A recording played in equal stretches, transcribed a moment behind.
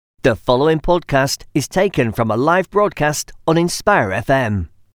The following podcast is taken from a live broadcast on Inspire FM.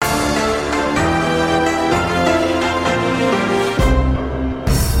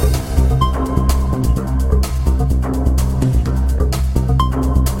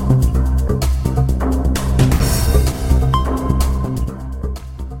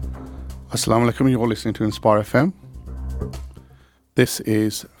 Assalamu alaikum, you're listening to Inspire FM. This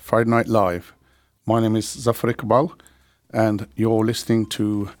is Friday Night Live. My name is Zafar Iqbal, and you're listening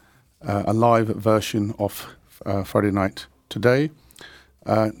to a live version of Friday Night today,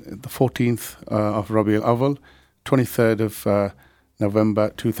 the 14th of Rabi al-Awwal, 23rd of November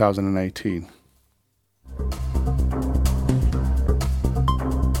 2018.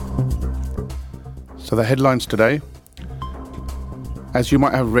 So the headlines today, as you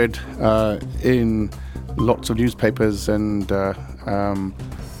might have read in lots of newspapers and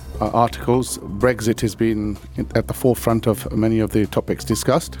articles, Brexit has been at the forefront of many of the topics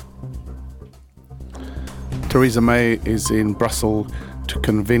discussed. Theresa May is in Brussels to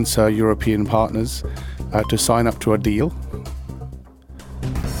convince her European partners to sign up to a deal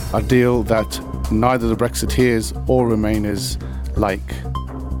that neither the Brexiteers or Remainers like.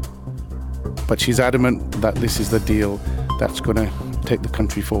 But she's adamant that this is the deal that's going to take the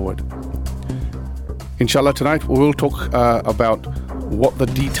country forward. Inshallah, tonight we will talk about what the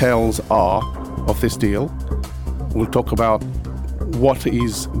details are of this deal. We'll talk about what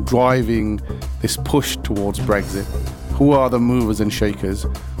is driving this push towards Brexit. Who are the movers and shakers?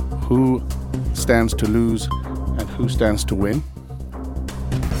 Who stands to lose and who stands to win?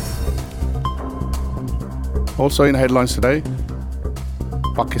 Also in headlines today,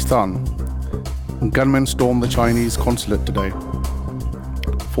 Pakistan. Gunmen stormed the Chinese consulate today.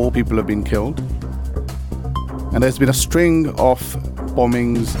 4 people have been killed. And there's been a string of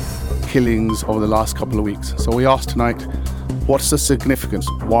bombings, killings over the last couple of weeks. So we asked tonight, what's the significance?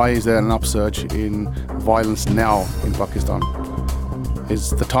 Why is there an upsurge in violence now in Pakistan? Is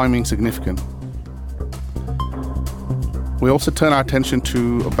the timing significant? We also turn our attention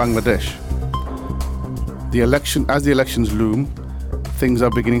to Bangladesh. As the elections loom, things are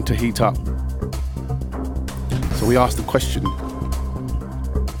beginning to heat up. So we ask the question,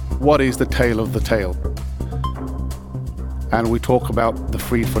 what is the tale of the tale? And we talk about the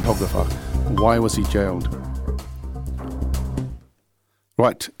freed photographer. Why was he jailed?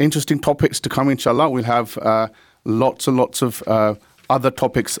 Right, interesting topics to come, inshallah. We'll have lots and lots of other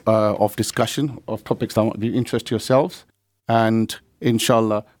topics of discussion, of topics that might be of interest to yourselves. And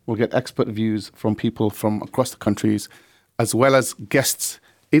inshallah, we'll get expert views from people from across the countries, as well as guests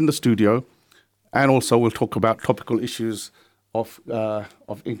in the studio. And also we'll talk about topical issues of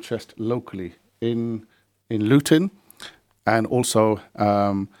interest locally in Luton, and also,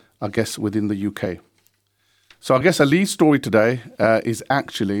 I guess, within the UK. So I guess a lead story today is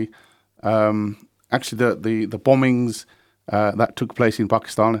actually the bombings that took place in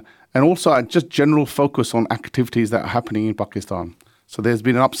Pakistan, and also just general focus on activities that are happening in Pakistan. So there's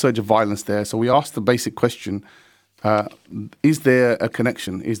been an upsurge of violence there. So we asked the basic question, is there a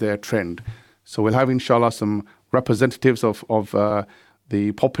connection? Is there a trend? So we'll have, inshallah, some representatives of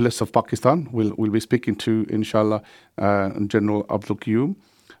the populace of Pakistan. We'll be speaking to, inshallah, General Abdul Qayyum.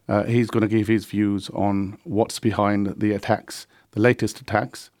 He's going to give his views on what's behind the attacks, the latest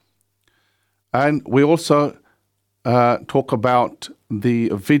attacks. And we also talk about the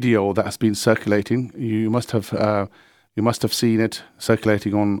video that has been circulating. You must have seen it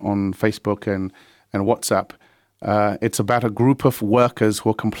circulating on Facebook and WhatsApp. It's about a group of workers who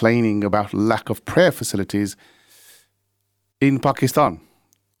are complaining about lack of prayer facilities in Pakistan,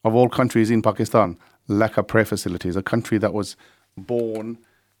 of all countries in Pakistan. Lack of prayer facilities, a country that was born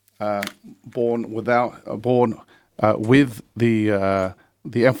with the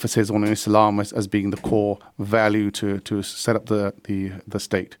emphasis on Islam as being the core value to set up the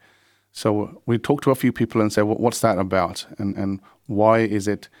state. So we talked to a few people and said, well, what's that about, and why is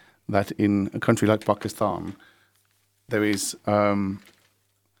it that in a country like Pakistan there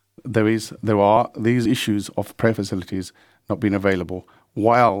are these issues of prayer facilities not being available,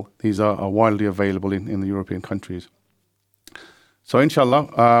 while these are widely available in the European countries. So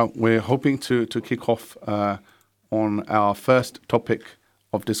inshallah, we're hoping to kick off on our first topic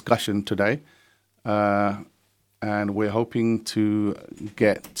of discussion today. And we're hoping to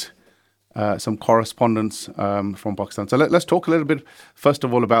get some correspondence from Pakistan. So let's talk a little bit, first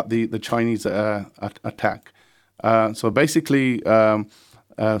of all, about the Chinese attack. So basically,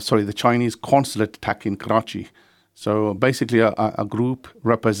 the Chinese consulate attack in Karachi. So basically a group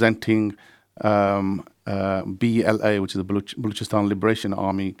representing BLA, which is the Balochistan Liberation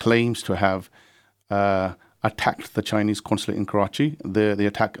Army, claims to have attacked the Chinese consulate in Karachi. The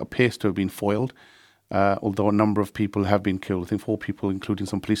attack appears to have been foiled, although a number of people have been killed. I think 4 people, including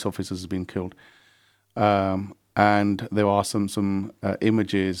some police officers, have been killed. And there are some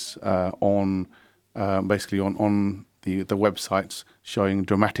images on the websites showing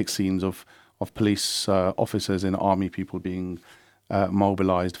dramatic scenes of police officers and army people being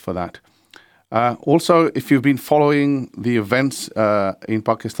mobilized for that. Also, if you've been following the events in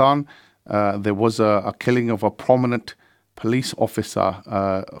Pakistan, there was a killing of a prominent police officer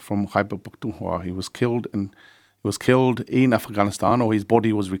from Khyber Pakhtunkhwa. He was killed in Afghanistan, or his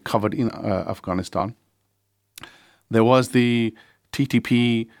body was recovered in Afghanistan. There was the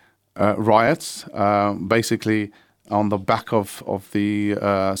TTP riots, basically on the back of the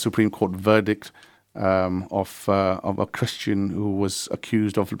Supreme Court verdict of a Christian who was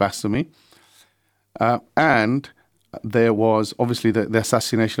accused of blasphemy. And there was obviously the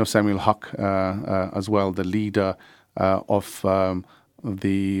assassination of Samuel Haq as well, the leader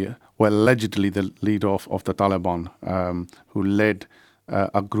allegedly the leader of the Taliban, who led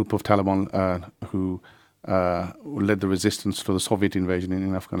a group of Taliban who led the resistance to the Soviet invasion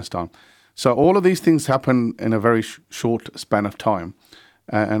in Afghanistan. So all of these things happen in a very short span of time.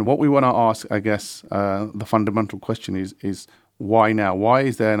 And what we want to ask, I guess, the fundamental question is why now? Why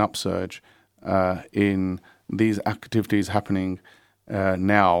is there an upsurge in these activities happening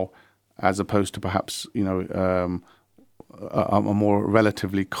now, as opposed to perhaps, a more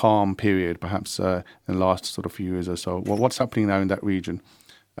relatively calm period, perhaps in the last sort of few years or so? Well, what's happening now in that region,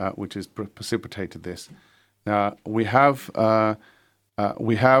 which has precipitated this? Now we have on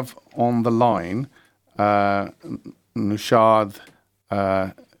the line Naushad,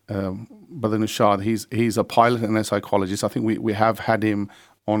 Brother Naushad. He's a pilot and a psychologist. I think we have had him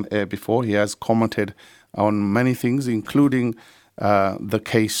on air before. He has commented on many things, including the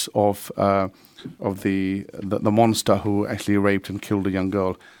case of the monster who actually raped and killed a young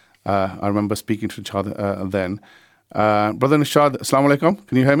girl. I remember speaking to each other then. Brother Naushad, Assalamu alaikum.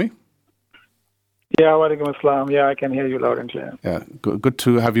 Can you hear me? Yeah, wa alaikum assalam. Yeah, I can hear you loud and clear. Yeah, good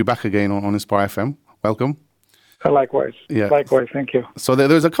to have you back again on Inspire FM. Welcome. Likewise. Yeah. Likewise, thank you. So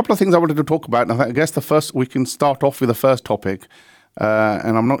there's a couple of things I wanted to talk about. And I guess we can start off with the first topic.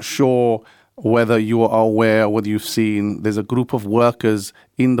 And I'm not sure whether you are aware, whether you've seen, there's a group of workers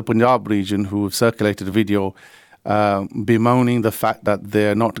in the Punjab region who have circulated a video bemoaning the fact that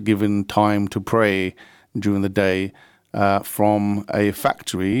they're not given time to pray during the day from a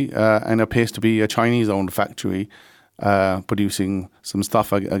factory, and appears to be a Chinese-owned factory producing some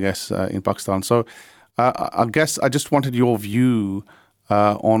stuff, I guess, in Pakistan. So I guess I just wanted your view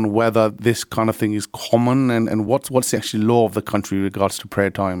on whether this kind of thing is common and what's the actual law of the country with regards to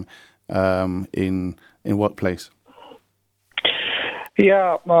prayer time in workplace.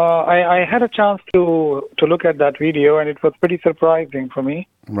 Yeah, I had a chance to look at that video, and it was pretty surprising for me.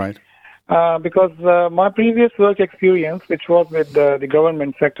 Right. Because my previous work experience, which was with the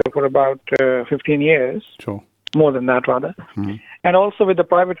government sector for about 15 years, sure, more than that rather, and also with the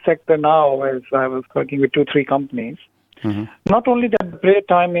private sector now, as I was working with 2-3 companies. Not only that the prayer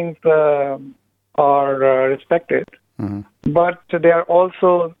timings are respected, but they are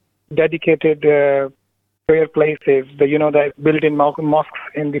also dedicated prayer places. The built-in mosques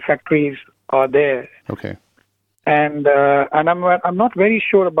in the factories are there. Okay. And I'm not very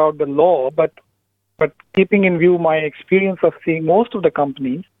sure about the law, but keeping in view my experience of seeing most of the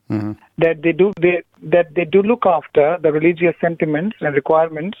companies, that they do look after the religious sentiments and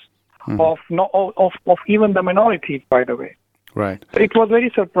requirements of even the minorities, by the way. Right. So it was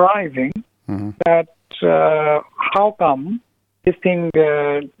very surprising that how come this thing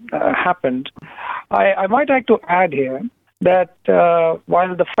happened. I might like to add here that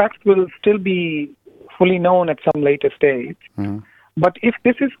while the facts will still be fully known at some later stage, but if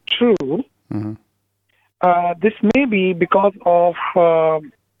this is true, this may be because of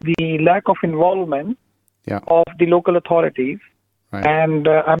the lack of involvement of the local authorities. Right. And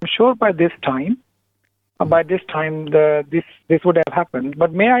I'm sure by this time, this would have happened.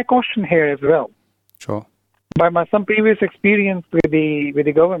 But may I caution here as well? Sure. By some previous experience with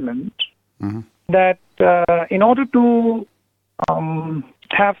the government, that in order to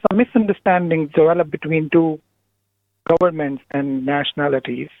have some misunderstandings develop between two governments and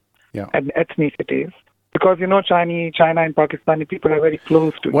nationalities and ethnicities, because China and Pakistani people are very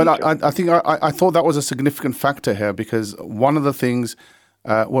close to each other. Well, I think I thought that was a significant factor here, because one of the things,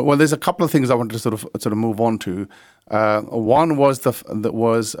 there's a couple of things I wanted to sort of move on to. One was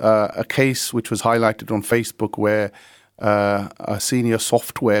a case which was highlighted on Facebook where a senior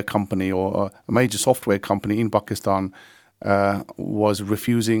software company or a major software company in Pakistan was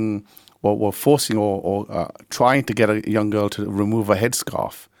refusing were forcing or trying to get a young girl to remove a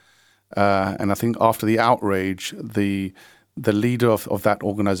headscarf. And I think after the outrage, the leader of that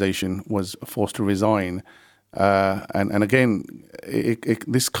organization was forced to resign. And again,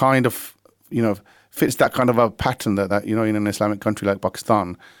 this kind of, fits that kind of a pattern that in an Islamic country like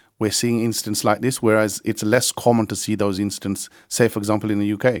Pakistan, we're seeing incidents like this, whereas it's less common to see those incidents, say, for example, in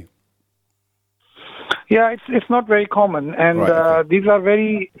the UK. Yeah, it's not very common, and Right, okay. these are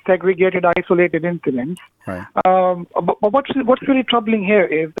very segregated, isolated incidents. Right. But what's really troubling here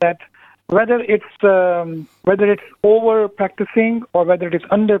is that whether it's over practicing or whether it is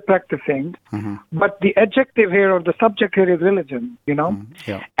under practicing, but the adjective here or the subject here is religion.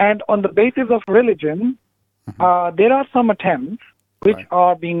 Yeah. And on the basis of religion, there are some attempts which Right.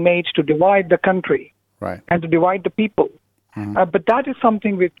 are being made to divide the country Right. and to divide the people. But that is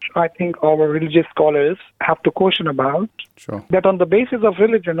something which I think our religious scholars have to caution about, Sure. that on the basis of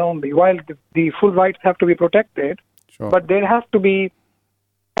religion only, while the full rights have to be protected, Sure. but there has to be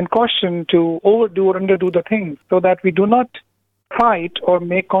a caution to overdo or underdo the things so that we do not fight or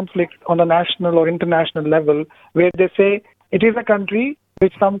make conflicts on a national or international level where they say it is a country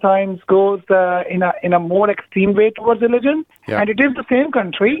which sometimes goes in a more extreme way towards religion, Yeah. and it is the same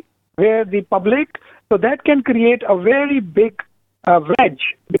country where the public, so that can create a very big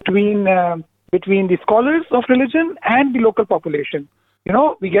wedge between the scholars of religion and the local population.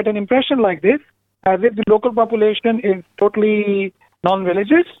 We get an impression like this, as if the local population is totally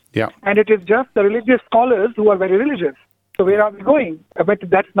non-religious, Yeah. and it is just the religious scholars who are very religious. So where are we going? But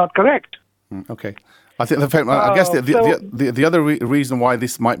that's not correct. Okay. I think I guess so- the other reason why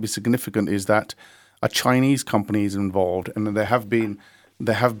this might be significant is that a Chinese company is involved, and there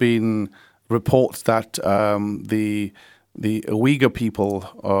have been reports that the Uyghur people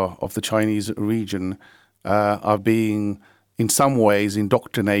of the Chinese region are being in some ways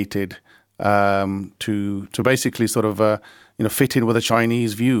indoctrinated to basically sort of fit in with a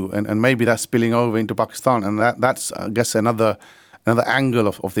Chinese view, and maybe that's spilling over into Pakistan, and that's I guess another angle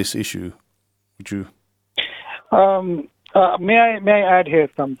of this issue. Would you? May I add here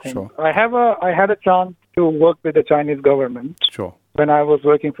something? Sure. I had a chance to work with the Chinese government Sure. when I was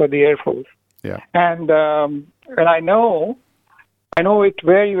working for the Air Force, Yeah. and I know it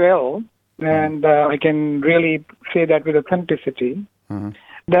very well, and I can really say that with authenticity,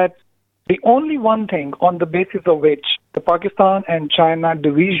 that the only one thing on the basis of which the Pakistan and China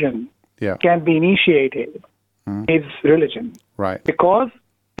division Yeah. can be initiated is religion. Right. Because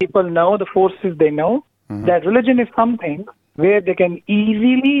people know, the forces they know, that religion is something where they can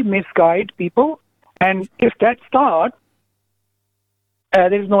easily misguide people. And if that starts,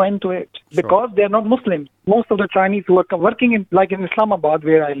 there is no end to it. Sure. Because they are not Muslims. Most of the Chinese who are working in Islamabad,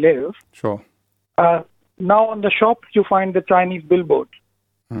 where I live, Sure. now on the shops you find the Chinese billboard.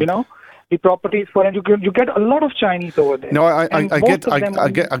 The properties for it. You get a lot of Chinese over there. No, I And get most of them I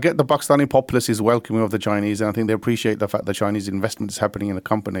get the Pakistani populace is welcoming of the Chinese, and I think they appreciate the fact that Chinese investment is happening in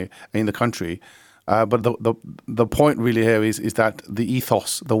the country. But the point really here is that the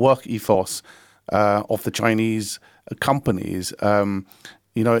ethos, the work ethos of the Chinese companies,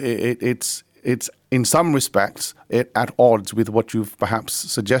 it's in some respects at odds with what you've perhaps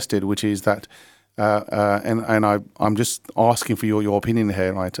suggested, which is that. I'm just asking for your opinion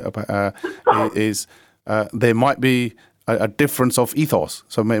here, right? There might be a difference of ethos.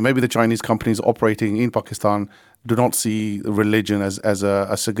 So maybe the Chinese companies operating in Pakistan do not see religion as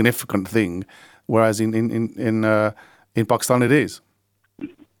a significant thing, whereas in Pakistan it is.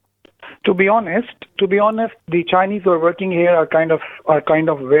 To be honest, the Chinese who are working here are kind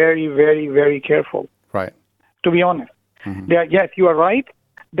of very, very, very careful. Right. To be honest, yes, you are right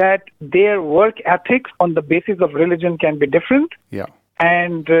that their work ethics on the basis of religion can be different. Yeah.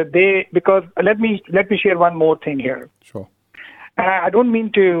 And because let me share one more thing here. Sure. I don't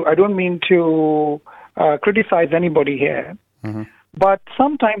mean to criticize anybody here, but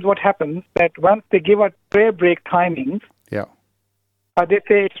sometimes what happens that once they give out prayer break timings, Yeah. they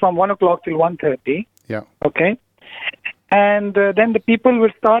say it's from 1 o'clock till 1:30. Yeah. Okay. And then the people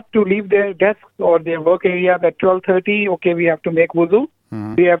will start to leave their desks or their work area at 12:30. Okay, we have to make wuzu.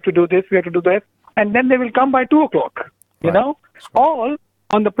 We have to do this. We have to do that. And then they will come by 2 o'clock. Right. All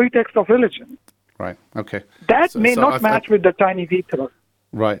on the pretext of religion. Right. Okay. That may not match with the Chinese ethos.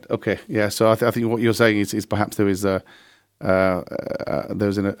 Right. Okay. Yeah. So I think what you're saying is perhaps there is a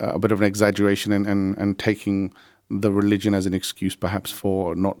bit of an exaggeration and taking the religion as an excuse, perhaps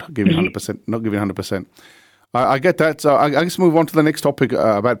for not giving 100%. Not giving 100%. I get that. So I guess move on to the next topic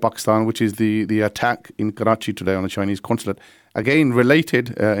about Pakistan, which is the attack in Karachi today on the Chinese consulate. Again, related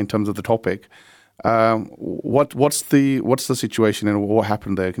in terms of the topic. What's the situation and what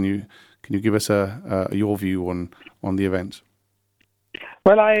happened there? Can Can you give us your view on the events?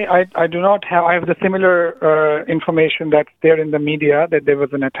 Well, I do not have. I have the similar information that's there in the media that there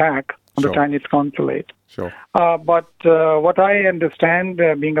was an attack on the Chinese consulate. Sure. But what I understand,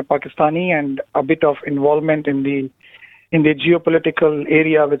 being a Pakistani and a bit of involvement in the geopolitical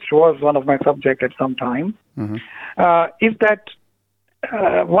area, which was one of my subjects at some time, is that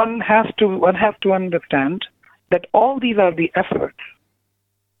one has to understand that all these are the efforts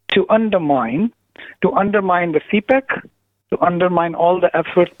to undermine the CPEC, to undermine all the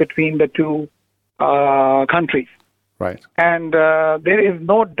efforts between the two countries. Right. And there is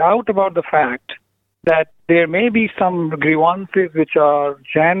no doubt about the fact that there may be some grievances which are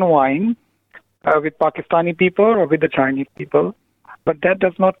genuine with Pakistani people or with the Chinese people, but that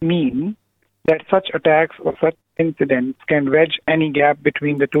does not mean that such attacks or such incidents can wedge any gap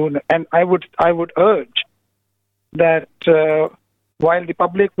between the two. And I would urge that while the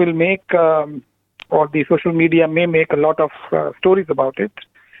public will make or the social media may make a lot of stories about it,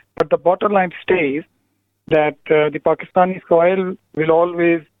 but the bottom line stays that the Pakistani soil will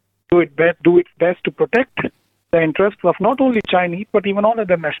always do its best to protect the interests of not only Chinese but even all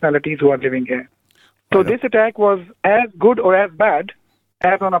other nationalities who are living here. So this attack was as good or as bad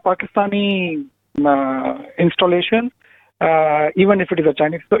as on a Pakistani installation, even if it is a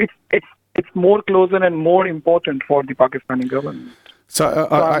Chinese. So it's more closer and more important for the Pakistani government. So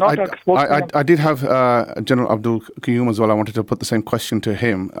I did have General Abdul Qayyum as well. I wanted to put the same question to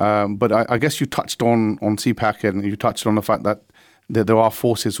him, but I guess you touched on CPAC and you touched on the fact that there are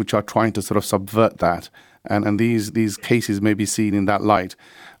forces which are trying to sort of subvert that, and these cases may be seen in that light.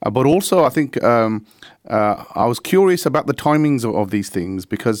 But also, I think I was curious about the timings of these things,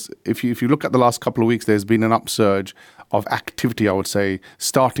 because if you look at the last couple of weeks, there's been an upsurge of activity, I would say,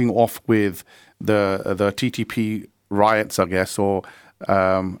 starting off with the TTP riots, I guess, or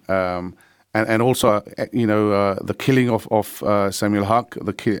and also the killing of Samuel Haq,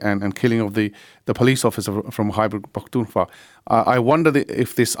 and killing of the police officer from Khyber Pakhtunkhwa. I wonder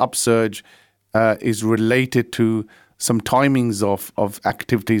if this upsurge is related to some timings of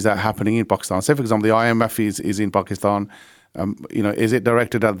activities that are happening in Pakistan. Say, for example, the IMF is in Pakistan. Is it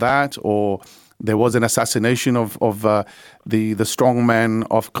directed at that, or there was an assassination of the strongman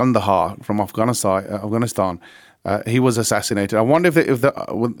of Kandahar from Afghanistan? He was assassinated. I wonder if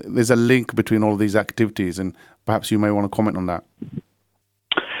there's a link between all of these activities, and perhaps you may want to comment on that.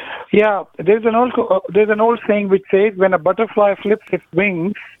 Yeah, there's an old saying which says, when a butterfly flips its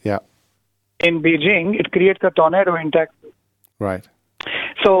wings in Beijing, it creates a tornado in Texas. Right.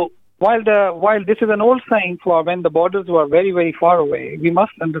 So while this is an old saying for when the borders were very, very far away, we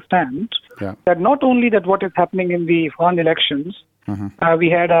must understand that not only that what is happening in the Afghan elections, we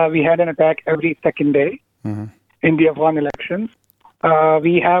had an attack every second day in the Afghan elections.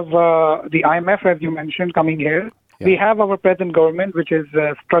 We have the IMF, as you mentioned, coming here. Yeah. We have our present government, which is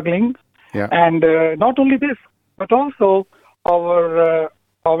struggling, and not only this, but also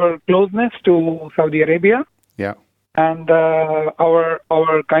our closeness to Saudi Arabia, and our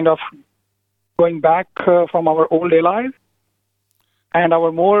kind of going back from our old allies, and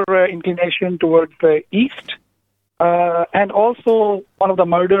our more inclination towards the east, and also one of the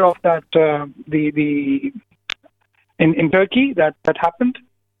murder of that in Turkey that happened,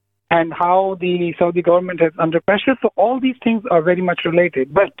 and how the Saudi government is under pressure. So all these things are very much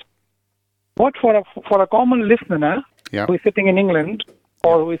related. But what for a common listener who is sitting in England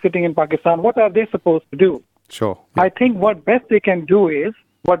or who is sitting in Pakistan, what are they supposed to do? Sure. I think what best they can do is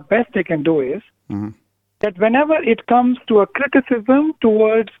that whenever it comes to a criticism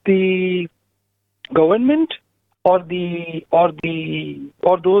towards the government or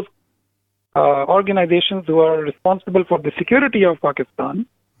those organizations who are responsible for the security of Pakistan,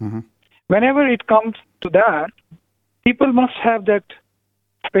 whenever it comes to that, people must have that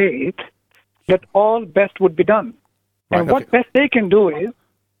faith that all best would be done. Right, and what best they can do is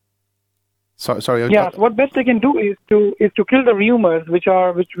what best they can do is to kill the rumors which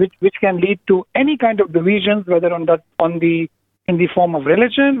can lead to any kind of divisions, whether in the form of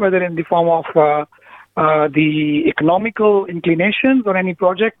religion, whether in the form of the economical inclinations or any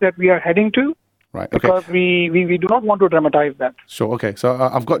project that we are heading to. Right. Okay. Because we do not want to dramatize that. Sure. Okay. So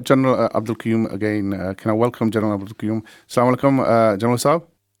I've got General Abdul Qayyum again. Can I welcome General Abdul Qayyum? Assalamu alaikum, General Saab.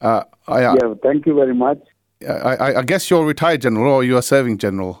 Yeah. Thank you very much. I guess you're a retired general, or you are serving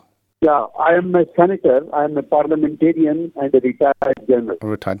general. Yeah, I am a senator, I am a parliamentarian and a retired general. A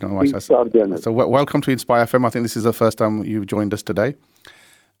retired general. So welcome to Inspire FM. I think this is the first time you've joined us today.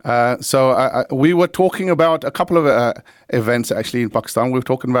 So we were talking about a couple of events actually in Pakistan. We were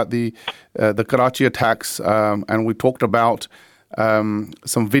talking about the Karachi attacks, and we talked about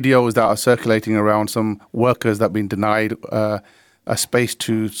some videos that are circulating around, some workers that have been denied a space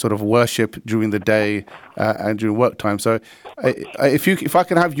to sort of worship during the day and during work time. So if I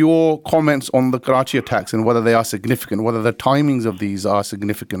can have your comments on the Karachi attacks and whether they are significant, whether the timings of these are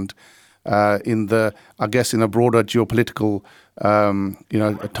significant in a broader geopolitical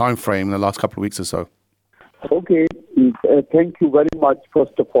time frame in the last couple of weeks or so. Okay, thank you very much,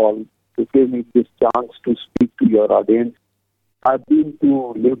 first of all, to give me this chance to speak to your audience. I've been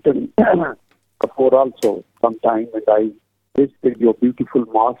to Luton before also sometime, and I visited your beautiful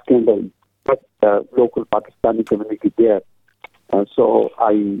mosque and I met the local Pakistani community there. So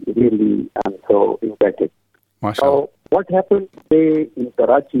I really am so indebted. Mashallah. What happened today in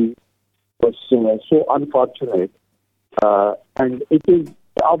Karachi was so unfortunate, and it is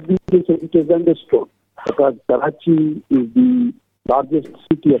obviously it is understood because Karachi is the largest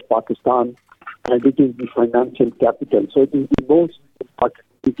city of Pakistan and it is the financial capital. So it is the most important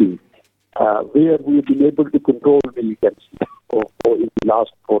city where we've been able to control militants in the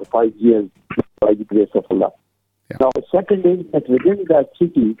last 4 or 5 years by the grace of Allah. Yeah. Now, the second is that within that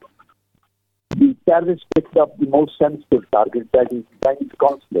city, the terrorists picked up the most sensitive target, that is the Chinese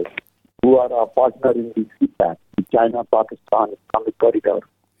consulate, who are our partner in the CPAC, the China-Pakistan Islamic Corridor,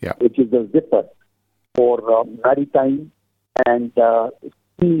 which is a zipper for maritime and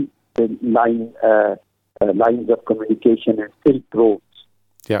sea lines of communication and silk roads.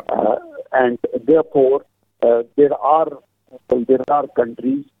 Yeah. And therefore, there are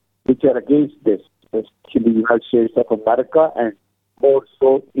countries which are against this, especially the United States of America and more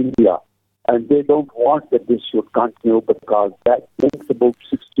so India. And they don't want that this should continue because that links about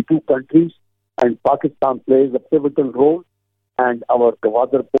 62 countries and Pakistan plays a pivotal role and our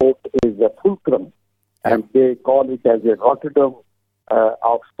Gwadar port is a fulcrum and they call it as a Rotterdam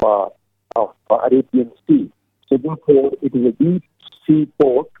of Arabian Sea. So therefore, it is a deep sea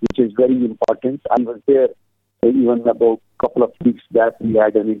port which is very important. I was there even about a couple of weeks back. We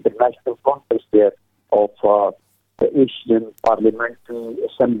had an international conference there of the Asian Parliamentary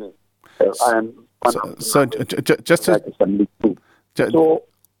Assembly. I am assembly too. So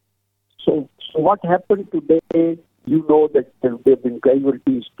what happened today? You know that there have been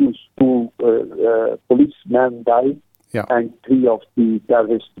casualties. Two policemen died, and 3 of the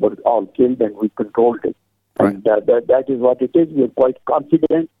terrorists were all killed, and we controlled it. Right. And that is what it is. We are quite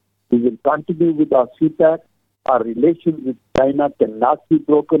confident. We will continue with our CPAC. Our relations with China cannot be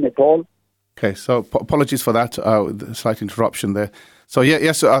broken at all. Okay, so apologies for that slight interruption there. So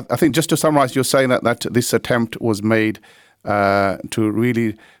yes, I think just to summarize, you're saying that this attempt was made to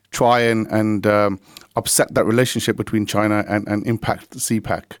really try and upset that relationship between China and impact the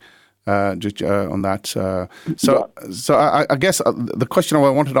CPAC on that. So I guess the question I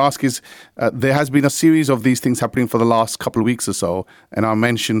wanted to ask is, there has been a series of these things happening for the last couple of weeks or so, and I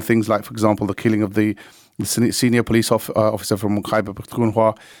mentioned things like, for example, the killing of the senior police officer from Khyber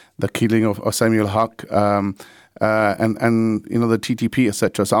Pakhtunkhwa, the killing of Samuel Haq, and the TTP,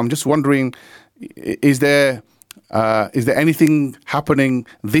 etc. So I'm just wondering, is there anything happening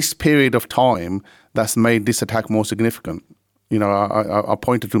this period of time that's made this attack more significant? I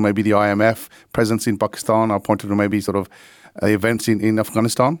pointed to maybe the IMF presence in Pakistan. I pointed to maybe sort of events in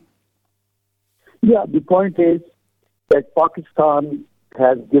Afghanistan. Yeah, the point is that Pakistan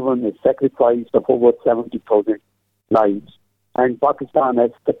has given a sacrifice of over 70,000 lives, and Pakistan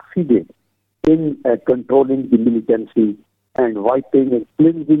has succeeded in controlling the militancy and wiping and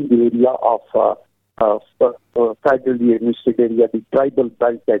cleansing the area of federally administered area, the tribal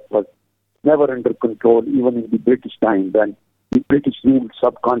belt that was never under control, even in the British time when the British ruled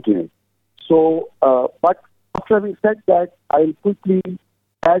subcontinent. So, but after having said that, I'll quickly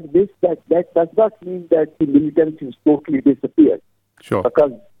add this, that does not mean that the militancy is totally disappeared. Sure.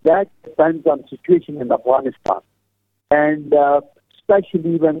 Because that depends on the situation in Afghanistan. And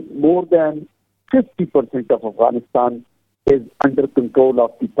especially when more than 50% of Afghanistan is under control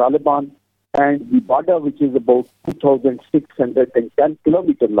of the Taliban, and the border, which is about 2,610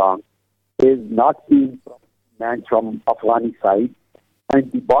 kilometers long, is not being manned from Afghani side.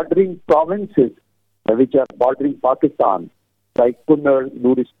 And the bordering provinces, which are bordering Pakistan, like Kunar,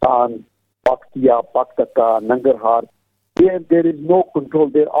 Nuristan, Paktia, Paktaka, Nangarhar, there is no control.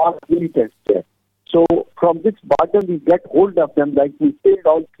 There are militants there. So from this border, we get hold of them, like we killed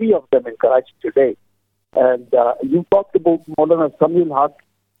all 3 of them in Karachi today. And you talked about Maulana Samuel Haq.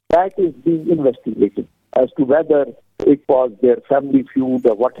 That is being investigated as to whether it was their family feud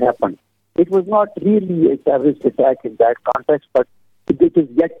or what happened. It was not really a terrorist attack in that context, but it is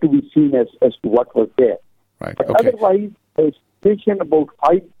yet to be seen as to what was there. Right. But okay. Otherwise, a situation about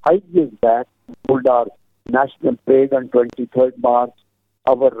five years back told our national parade on 23rd March.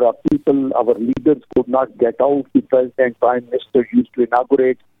 Our people, our leaders could not get out. The President, Prime Minister used to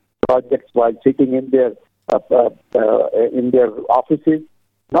inaugurate projects while sitting in their offices.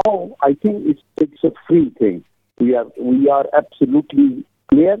 Now, I think it's a free thing. We are absolutely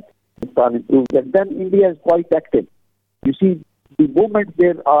clear. Pakistan improves. And then India is quite active. You see, the moment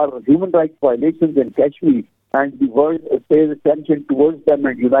there are human rights violations in Kashmir and the world pays attention towards them,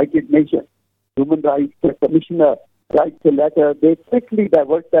 and United Nations Human Rights Commissioner writes a letter, they quickly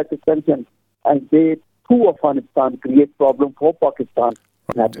divert that attention and they, through Afghanistan, create problem for Pakistan.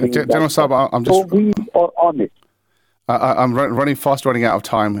 General Saab, so we are on it. I'm running out of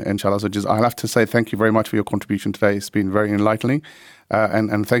time, inshallah. So I'll have to say thank you very much for your contribution today. It's been very enlightening.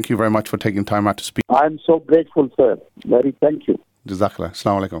 And thank you very much for taking time out to speak. I'm so grateful, sir. Very thank you. Jazakallah.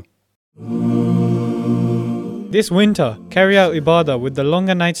 Assalamu alaikum. This winter, carry out ibadah with the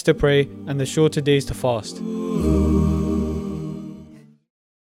longer nights to pray and the shorter days to fast.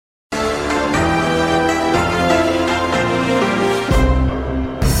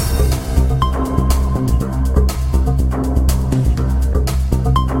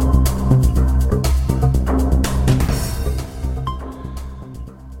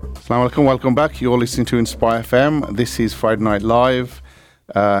 Assalamu alaikum, welcome back. You're listening to Inspire FM. This is Friday Night Live,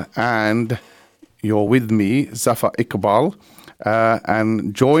 and you're with me, Zafar Iqbal,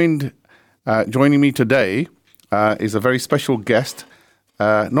 and joining me today is a very special guest,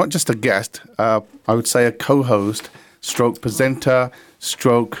 not just a guest, I would say a co-host, stroke presenter,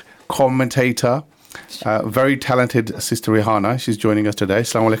 stroke commentator, very talented Sister Rihanna. She's joining us today.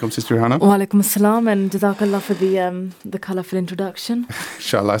 Assalamu alaikum, Sister Rihanna. Wa alaikum assalam, and jazakallah for the colourful introduction.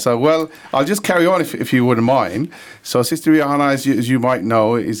 Inshallah. So, well, I'll just carry on if you wouldn't mind. So, Sister Rihanna, as you might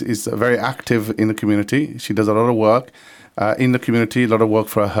know, is very active in the community. She does a lot of work in the community, a lot of work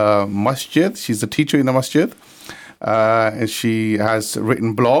for her masjid. She's a teacher in the masjid. And she has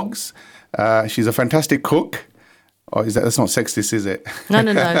written blogs. She's a fantastic cook. Oh, that's not sexist, is it? No,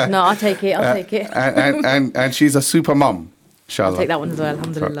 I'll take it. And she's a super mum, inshallah. I'll take that one as well,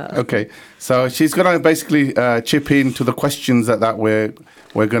 alhamdulillah. Okay, so she's going to basically chip in to the questions that we're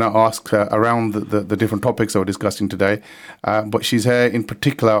going to ask around the different topics that we're discussing today. But she's here in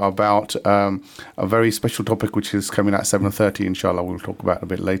particular about a very special topic which is coming at 7:30, inshallah. We'll talk about it a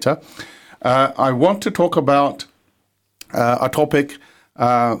bit later. I want to talk about a topic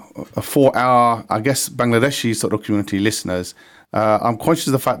for our, I guess, Bangladeshi sort of community listeners. I'm conscious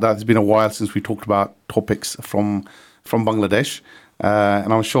of the fact that it's been a while since we talked about topics from Bangladesh,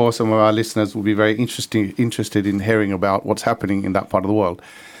 and I'm sure some of our listeners will be very interested in hearing about what's happening in that part of the world.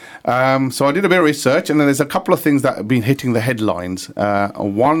 So I did a bit of research, and then there's a couple of things that have been hitting the headlines.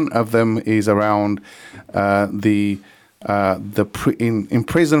 One of them is around the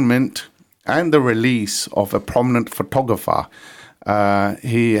imprisonment and the release of a prominent photographer.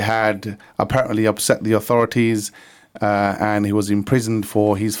 He had apparently upset the authorities, and he was imprisoned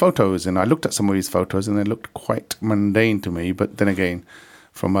for his photos. And I looked at some of his photos, and they looked quite mundane to me. But then again,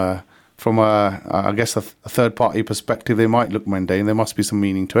 from a I guess a third-party perspective, they might look mundane. There must be some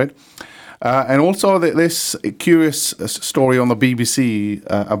meaning to it. And also this curious story on the BBC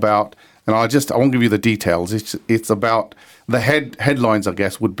about, and I won't give you the details. It's about the headlines, I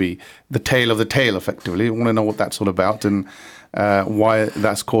guess, would be the tale of the tale, effectively. I want to know what that's all about and why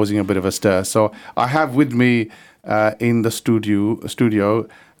that's causing a bit of a stir. So I have with me in the studio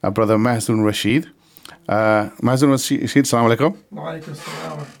Brother Mahzoon Rashid. Mahzoon Rashid, assalamu alaikum. Wa alaikum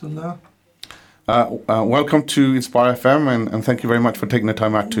assalam wa rahmatullah. Welcome to Inspire FM, and thank you very much for taking the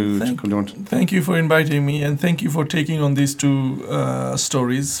time out to come on. Thank you for inviting me, and thank you for taking on these two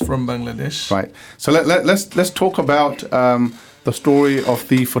stories from Bangladesh. Right. So let's talk about the story of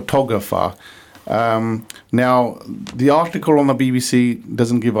the photographer. Now, the article on the BBC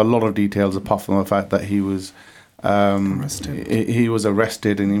doesn't give a lot of details apart from the fact that he was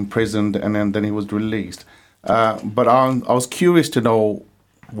arrested and imprisoned, and then he was released. But I was curious to know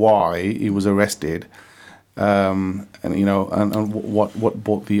why he was arrested, and what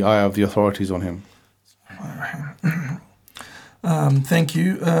brought the eye of the authorities on him. Thank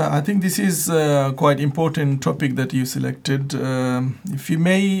you. I think this is quite important topic that you selected. If you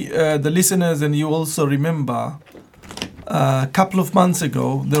may, the listeners and you also remember, a couple of months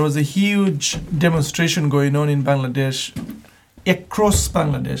ago, there was a huge demonstration going on in Bangladesh, across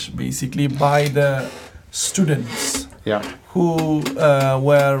Bangladesh, basically, by the students who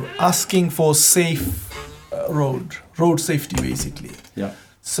were asking for safe road safety, basically. Yeah.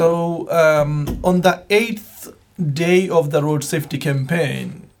 So on the 8th day of the road safety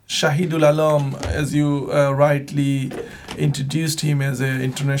campaign, Shahidul Alam, as you rightly introduced him as an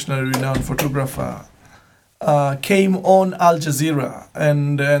internationally renowned photographer, came on Al Jazeera,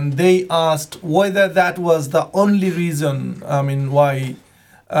 and they asked whether that was the only reason, why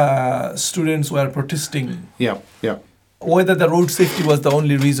students were protesting. Yeah. Whether the road safety was the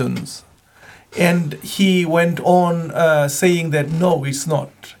only reasons. And he went on saying that no, it's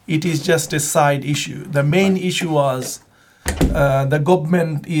not. It is just a side issue. The main issue was the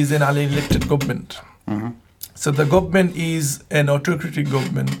government is an unelected government. Mm-hmm. So the government is an autocratic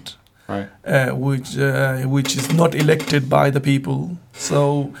government, right. which is not elected by the people.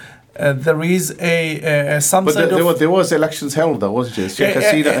 So there is there was elections held though, wasn't it? Sheikh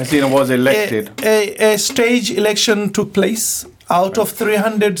Hasina was elected. A stage election took place. Out of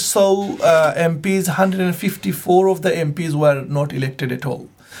 300 MPs, 154 of the MPs were not elected at all.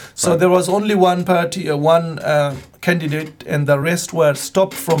 So right. there was only one party, one candidate, and the rest were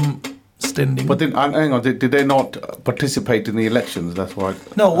stopped from standing. But then, hang on, did they not participate in the elections? That's why.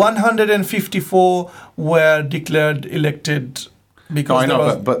 No, 154 were declared elected. Because no,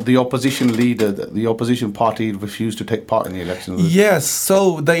 I know, but the opposition leader, the opposition party refused to take part in the elections. Yes,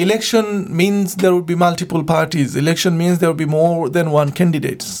 so the election means there will be multiple parties. Election means there will be more than one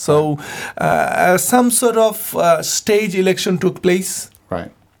candidate. So some sort of stage election took place.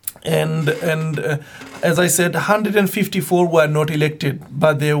 Right. And as I said, 154 were not elected,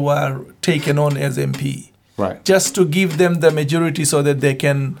 but they were taken on as MP. Right. Just to give them the majority so that they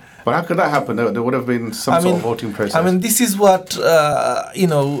can... But how could that happen? There would have been some sort of voting process. This is what,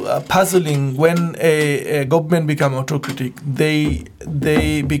 puzzling. When a government become autocratic,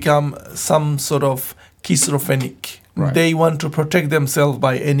 they become some sort of schizophrenic. Right. They want to protect themselves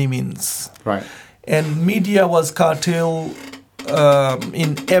by any means. Right. And media was curtailed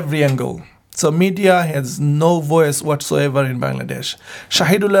in every angle. So media has no voice whatsoever in Bangladesh.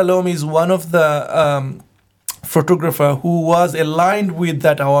 Shahidul Alam is one of the... photographer who was aligned with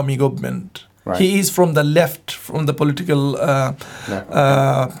that Awami government. Right. He is from the left, from the political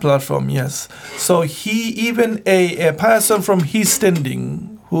platform, yes. So even a person from his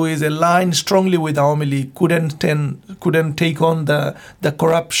standing who is aligned strongly with Awami League couldn't take on the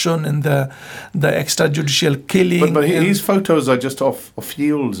corruption and the extrajudicial killing. But his photos are just of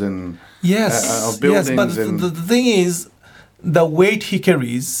fields and of buildings. Yes, but the thing is, the weight he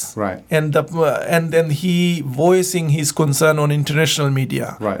carries, right, and then he voicing his concern on international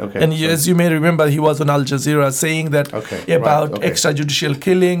media, right, okay. And as you may remember, he was on Al Jazeera saying that about extrajudicial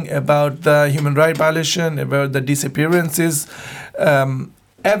killing, about the human rights violation, about the disappearances.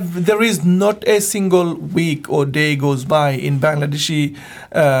 There is not a single week or day goes by in Bangladeshi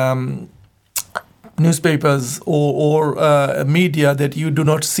newspapers or media that you do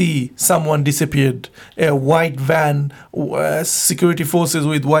not see someone disappeared. A white van, security forces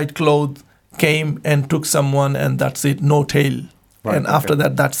with white clothes came and took someone, and that's it, no tail. Right, and after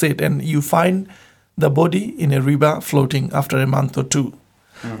that, that's it. And you find the body in a river floating after a month or two.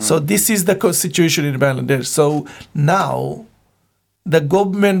 Mm-hmm. So this is the situation in Bangladesh. So now the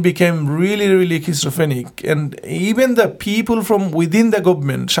government became really, really schizophrenic. And even the people from within the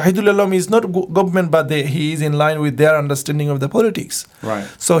government, Shahidul Alam is not government, but he is in line with their understanding of the politics. Right.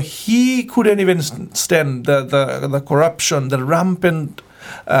 So he couldn't even stand the corruption, the rampant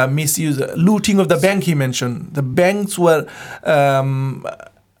misuse, looting of the bank he mentioned. The banks were,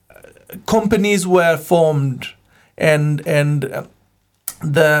 companies were formed, and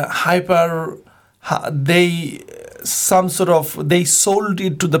the they sold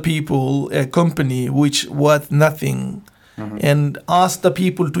it to the people, a company which worth nothing, mm-hmm. and asked the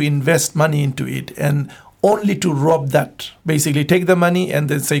people to invest money into it, and only to rob that, basically take the money and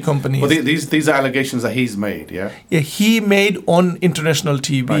then say companies. Well, these are allegations that he's made, yeah? Yeah, he made on international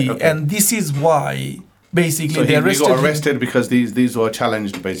TV, right, okay. And this is why basically they arrested him. He got arrested because these were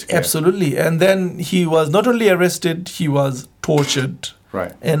challenged, basically. Absolutely, and then he was not only arrested, he was tortured.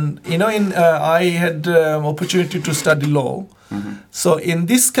 Right. And, I had opportunity to study law. Mm-hmm. So in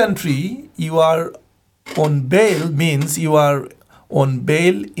this country, you are on bail means you are on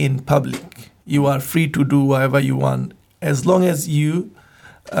bail in public. You are free to do whatever you want as long as you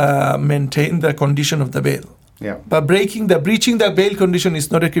maintain the condition of the bail. Yeah. But breaching the bail condition is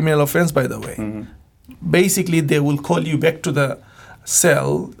not a criminal offense, by the way. Mm-hmm. Basically, they will call you back to the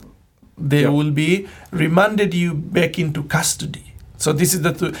cell. They will be remanded you back into custody. So this is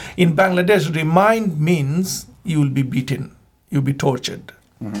in Bangladesh, remand means you will be beaten, you'll be tortured.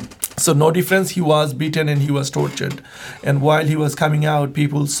 Mm-hmm. So no difference, he was beaten and he was tortured. And while he was coming out,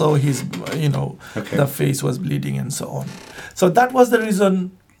 people saw his, the face was bleeding and so on. So that was the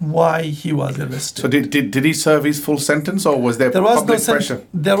reason why he was arrested. So did he serve his full sentence, or was there public pressure?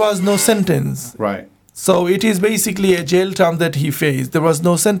 There was no sentence. Right. So it is basically a jail term that he faced. There was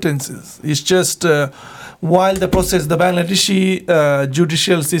no sentences. It's just while the Bangladeshi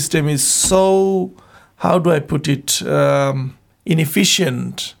judicial system is so, how do I put it,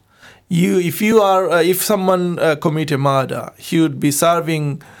 inefficient. If someone commit a murder, he would be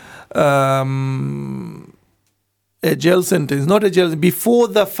serving a jail sentence, not a jail, before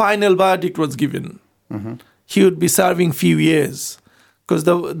the final verdict was given. He would be serving few years, because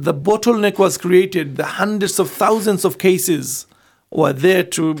the bottleneck was created. The hundreds of thousands of cases were there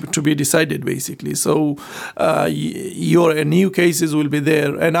to be decided, basically. So your new cases will be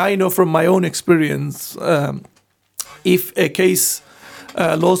there. And I know from my own experience, if a case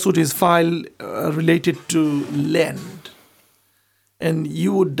lawsuit is filed related to land, and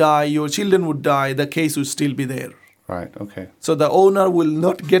you would die, your children would die, the case would still be there. Right. Okay. So the owner will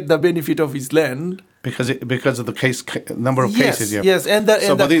not get the benefit of his land because of the number of cases. Yeah. Yes, and the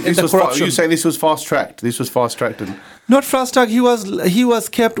corruption. You say this was fast tracked. This was fast tracked, not fast tracked. He was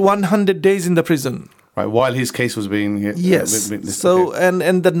kept 100 days in the prison. Right, while his case was being yes. So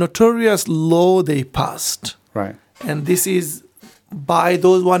and the notorious law they passed. Right. And this is by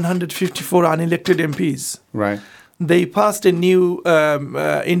those 154 unelected MPs. Right. They passed a new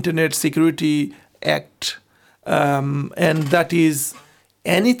Internet Security Act, and that is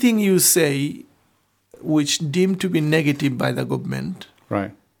anything you say which deemed to be negative by the government.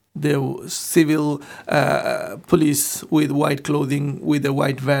 Right. The civil police with white clothing, with a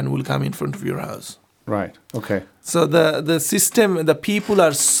white van will come in front of your house. Right. Okay. So the system, the people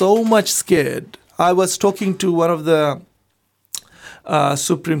are so much scared. I was talking to one of the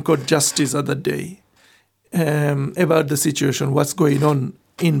Supreme Court justice other day about the situation, what's going on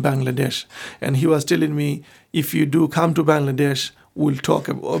in Bangladesh. And he was telling me, if you do come to Bangladesh, we'll talk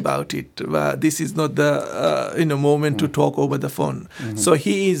about it. This is not the moment to talk over the phone. Mm-hmm. So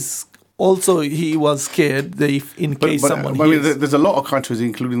he was scared that if in case someone hears. There's a lot of countries,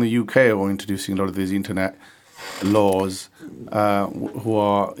 including the UK, who are introducing a lot of these internet laws, who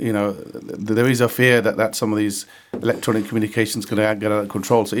are, there is a fear that some of these electronic communications can get out of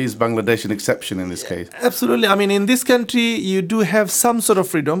control. So is Bangladesh an exception in this case? Absolutely. I mean, in this country, you do have some sort of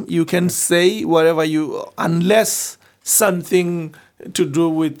freedom. You can say whatever unless something to do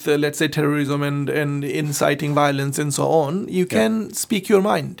with, let's say, terrorism and inciting violence and so on, you can speak your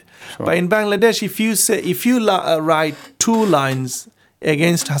mind. Sure. But in Bangladesh, if you write 2 lines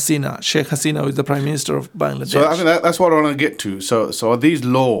against Hasina, Sheikh Hasina, who is the Prime Minister of Bangladesh. So I mean, that's what I want to get to. So are these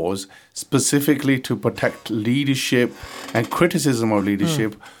laws specifically to protect leadership and criticism of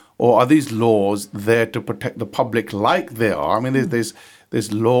leadership, or are these laws there to protect the public like they are? I mean, there's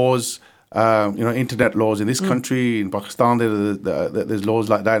laws, internet laws in this country, in Pakistan, there's laws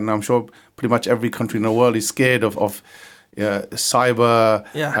like that, and I'm sure pretty much every country in the world is scared of cyber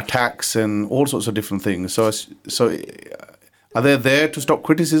attacks and all sorts of different things. So are they there to stop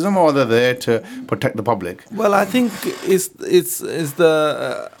criticism, or are they there to protect the public? Well, I think it's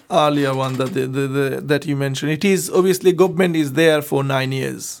the earlier one that you mentioned. It is obviously government is there for 9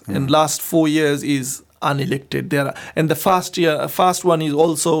 years, and last 4 years is unelected. And the first one is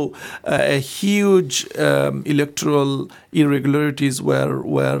also a huge electoral irregularities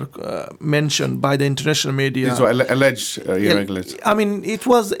were mentioned by the international media. These were alleged irregularities. I mean, it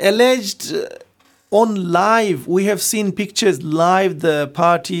was alleged. On live, we have seen pictures live. The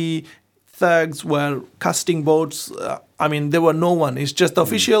party thugs were casting votes. There were no one. It's just the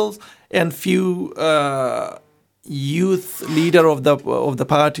officials and few youth leader of the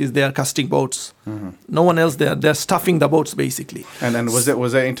parties. They are casting votes. No one else there. They're stuffing the votes basically. And was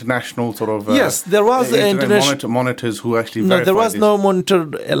there international sort of? Yes, there was international monitors who actually verified there was this? no monitor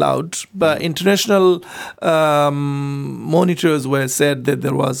allowed, but international monitors were said that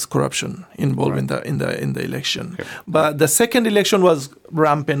there was corruption involved in the election. Okay. But the second election was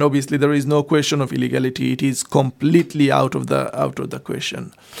rampant. Obviously, there is no question of illegality. It is completely out of the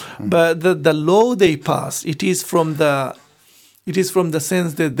question. But the law they passed, it is from the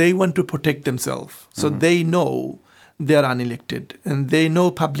sense that they want to protect themselves. So they know they are unelected, and they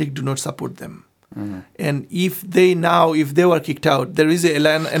know public do not support them. And if they were kicked out, there is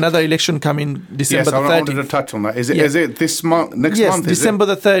another election coming December the 30th. Yes, I wanted to touch on that. Is it this month, next month? Yes, December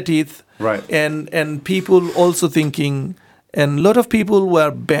the 30th. Right. And people also thinking, and a lot of people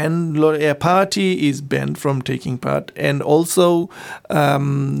were banned, a party is banned from taking part, and also...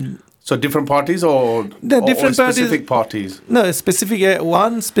 So different parties or specific parties? No,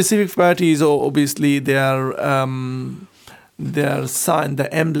 one specific party is obviously they are their sign,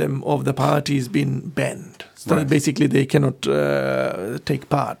 the emblem of the party is been banned. So Right. basically, they cannot take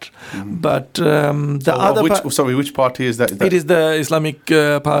part. But the other which party is that? it is the Islamic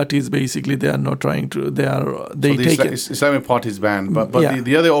parties. Basically, they are not trying to. They take it. Islamic party is banned, but Yeah.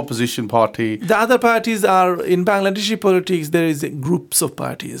 the other opposition party. The other parties are in Bangladeshi politics. There is groups of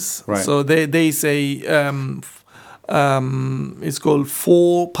parties. Right. So they say it's called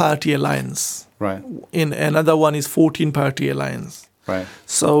 4-party alliance. Right. In another one is 14-party alliance. Right.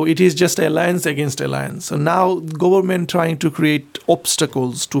 So it is just alliance against alliance. So now government trying to create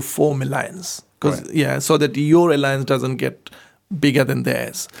obstacles to form alliance, because so that your alliance doesn't get bigger than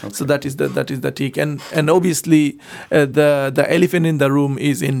theirs. Okay. So that is the tick, and obviously the elephant in the room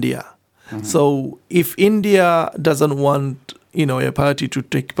is India. So if India doesn't want a party to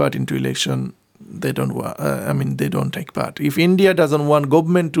take part into election, they don't they don't take part. If India doesn't want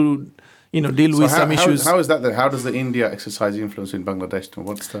government to deal with some issues. How is that then? How does the India exercise influence in Bangladesh?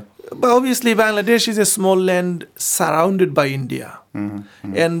 But obviously, Bangladesh is a small land surrounded by India.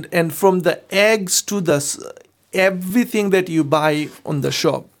 And from the eggs to everything that you buy on the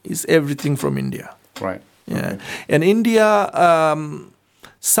shop is everything from India. Right. Yeah. Okay. And India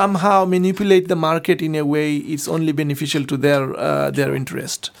somehow manipulate the market in a way it's only beneficial to their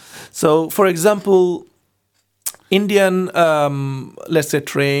interest. So, for example, Indian, let's say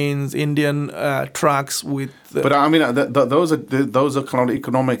trains, Indian trucks with. But I mean, those are kind of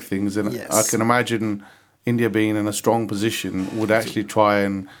economic things, and Yes. I can imagine India being in a strong position would actually try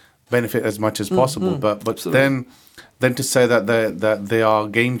and benefit as much as possible. But Absolutely. then to say that they are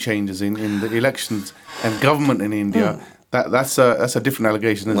game changers in the elections and government in India. That's a different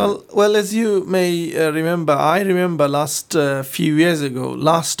allegation, isn't it? Well, as you may remember, I remember last few years ago,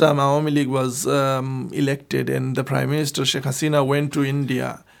 last time Awami League was elected and the Prime Minister Sheikh Hasina went to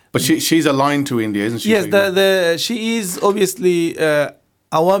India. But she's aligned to India, isn't she? Yes, she is obviously,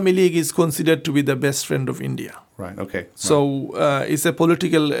 Awami League is considered to be the best friend of India. Right, okay. So it's a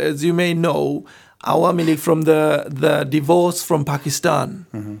political, as you may know, Awami League from the divorce from Pakistan,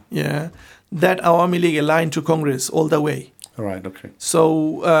 that Awami League aligned to Congress all the way. Right, okay.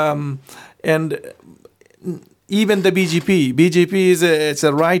 So, and even the BJP it's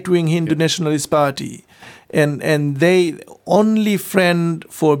a right-wing Hindu nationalist party. And they only friend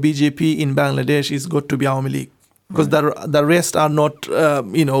for BJP in Bangladesh is got to be Awami League. Because the rest are not,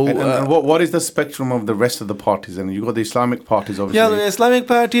 And what is the spectrum of the rest of the parties? And you've got the Islamic parties, obviously. Yeah, the Islamic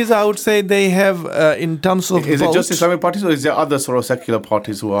parties, I would say they have, in terms of Is it vote, just Islamic parties, or is there other sort of secular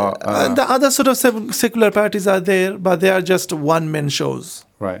parties who are... the other sort of secular parties are there, but they are just one-man shows.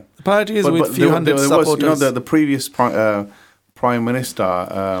 right. Parties with few hundred there supporters. was, the previous Prime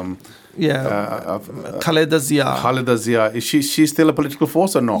Minister... Khaleda Zia. Khaleda Zia, is she still a political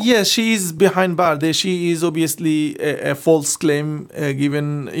force or not? Yes, she is behind bar. She is obviously a false claim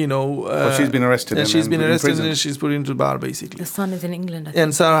given, But she's been arrested. And she's been in arrested prison. and she's put into bar, basically. The son is in England, I think.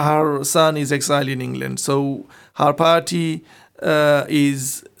 And her son is exiled in England. So her party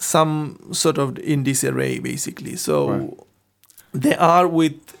is some sort of in disarray, basically. So they are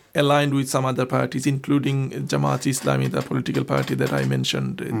aligned with some other parties, including Jamaat Islami, the political party that I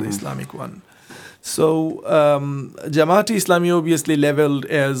mentioned, the Islamic one. So Jamaat Islami obviously leveled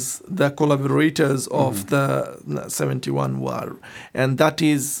as the collaborators of the 71 war. And that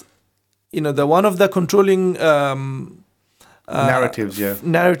is, the one of the controlling narratives,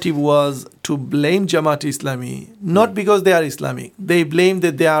 narrative was to blame Jamaat Islami, not because they are Islamic. They blame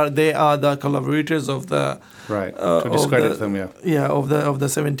that they are the collaborators of the to discredit them, of the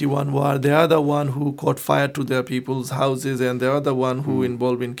 71 war. They are the one who caught fire to their people's houses, and they are the one who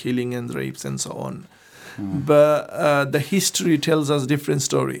involved in killing and rapes and so on. But the history tells us different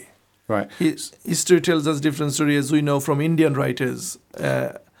story. Right. History tells us different story, as we know from Indian writers,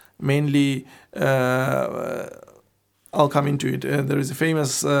 mainly. I'll come into it. There is a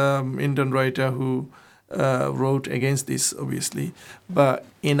famous Indian writer who wrote against this, obviously. But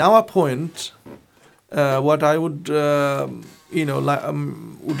in our point, what I would, would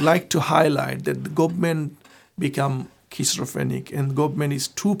like to highlight that the government become schizophrenic and government is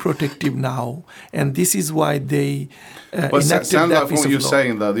too protective now, and this is why they But enacted sounds that like piece what of you're law.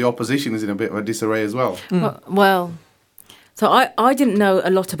 saying, though, the opposition is in a bit of a disarray as well. Well, so I didn't know a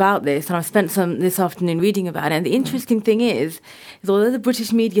lot about this, and I've spent some this afternoon reading about it. And the interesting thing is although the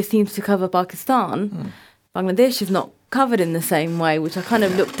British media seems to cover Pakistan, Bangladesh is not covered in the same way, which I kind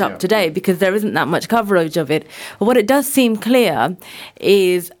of looked up today because there isn't that much coverage of it. But what it does seem clear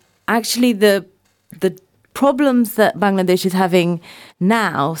is actually the problems that Bangladesh is having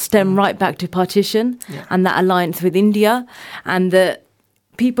now stem right back to partition and that alliance with India, and the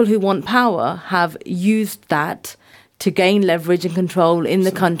people who want power have used that to gain leverage and control in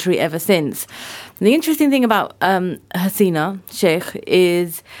the country ever since. And the interesting thing about Hasina Sheikh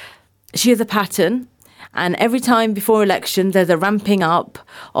is she has a pattern. And every time before elections, there's a ramping up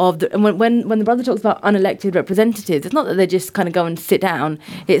of the. And when the brother talks about unelected representatives, it's not that they just kind of go and sit down.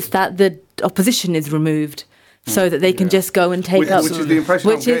 It's that the opposition is removed, so that they can just go and take up. Which is the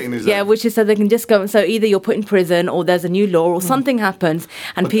impression I'm getting. Which is so they can just go. And so either you're put in prison, or there's a new law, or something happens,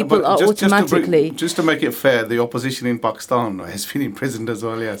 and people are automatically. Just to make it fair, the opposition in Pakistan has been imprisoned as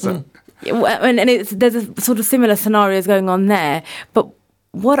well. Yeah. So. And there's a sort of similar scenarios going on there, but.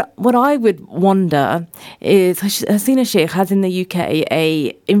 What I would wonder is Hasina Sheikh has in the UK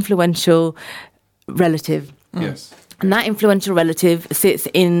a influential relative. Yes. And that influential relative sits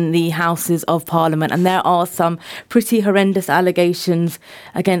in the Houses of Parliament, and there are some pretty horrendous allegations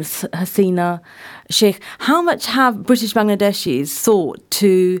against Hasina Sheikh. How much have British Bangladeshis sought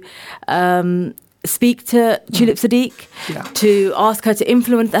to speak to Tulip Siddiq, to ask her to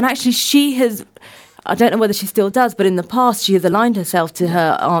influence? And actually she has... I don't know whether she still does, but in the past she has aligned herself to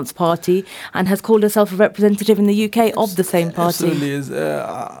her aunt's party and has called herself a representative in the UK of the same party. Absolutely.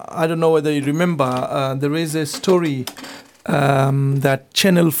 I don't know whether you remember, there is a story that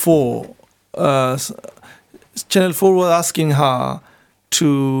Channel 4 was asking her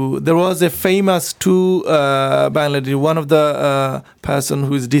to. There was a famous two Bangladesh, one of the person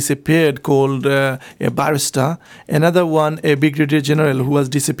who is disappeared called a barrister, another one a brigadier general who was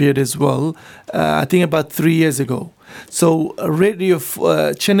disappeared as well, I think about 3 years ago. So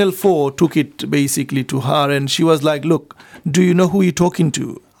Channel 4 took it basically to her, and she was like, look, do you know who you're talking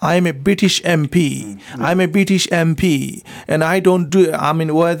to? I'm a British MP. I'm a British MP, and I don't do. I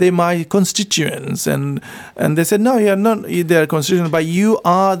mean, were they my constituents? And they said, no, you're not their constituents, but you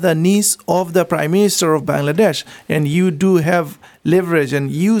are the niece of the Prime Minister of Bangladesh, and you do have leverage.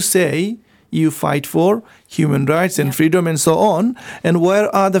 And you say you fight for human rights and freedom and so on. And where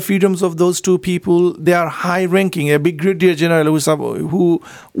are the freedoms of those two people? They are high-ranking. A brigadier general who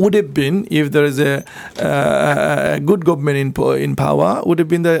would have been, if there is a good government in power, would have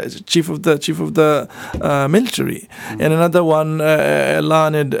been the chief of the military. And another one, a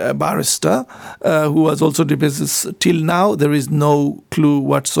learned barrister, who was also deposed. Till now, there is no clue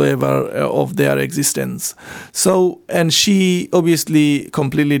whatsoever of their existence. So, and she obviously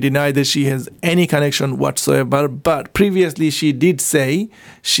completely denied that she has any connection whatsoever. But previously she did say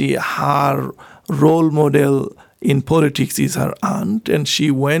her role model in politics is her aunt, and she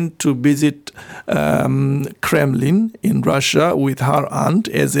went to visit Kremlin in Russia with her aunt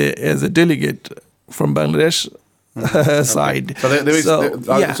as a delegate from Bangladesh side. So there is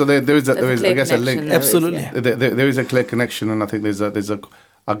I guess a link. Absolutely, there is a clear connection, and I think there's a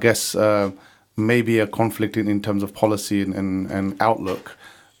I guess maybe a conflict in terms of policy and outlook.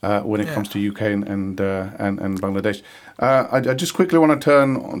 When it comes to UK and Bangladesh, I just quickly want to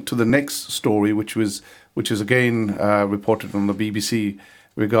turn to the next story, which is again reported on the BBC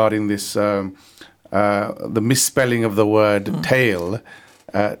regarding this the misspelling of the word tail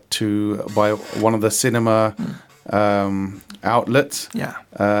by one of the cinema outlets,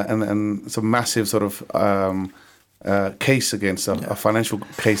 and some massive sort of case against a financial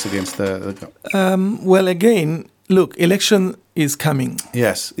case against the. Well, again. Look, election is coming.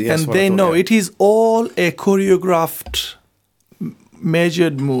 Yes, and they know it is all a choreographed,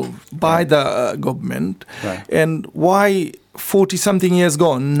 measured move by the government. Right. And why 40-something years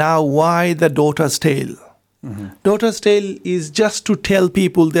gone, now why the daughter's tale? Mm-hmm. Daughter's tale is just to tell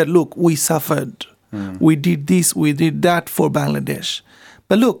people that, look, we suffered. We did this, we did that for Bangladesh.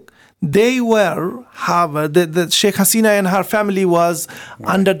 But look, they were, the Sheikh Hasina and her family was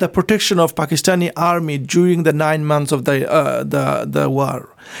under the protection of Pakistani army during the 9 months of the war,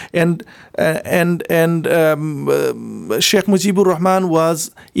 and Sheikh Mujibur Rahman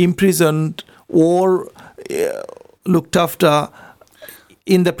was imprisoned or looked after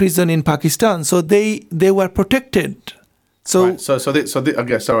in the prison in Pakistan, so they were protected. So right.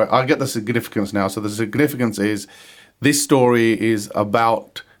 Okay, sorry, I get the significance now. So the significance is this story is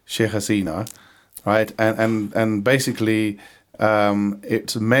about Sheikh Hasina, right? And basically,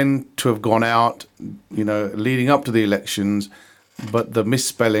 it's meant to have gone out, leading up to the elections, but the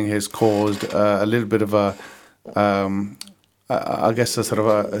misspelling has caused a little bit of I guess a sort of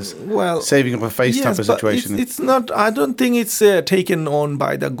a saving of a face type of situation. It's not. I don't think it's taken on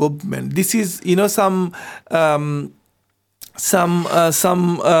by the government. This is,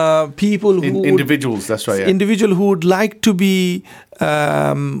 some people who individuals. That's right. Yeah. Individual who would like to be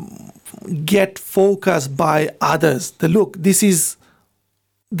get focused by others. Look, this is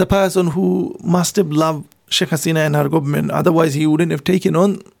the person who must have loved Sheikh Hasina and her government. Otherwise, he wouldn't have taken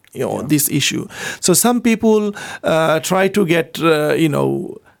on this issue. So some people try to get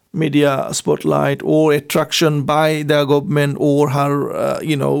media spotlight or attraction by the government or her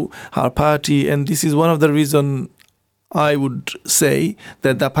her party, and this is one of the reason I would say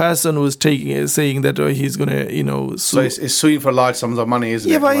that the person who's saying that he's going to, So it's suing for large sums of money, isn't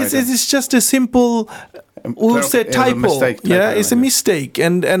it? Yeah, but it's just a simple, we'll say typo. It's a mistake.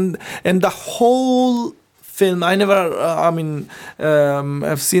 And the whole film, I never,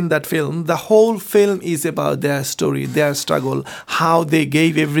 I've seen that film. The whole film is about their story, their struggle, how they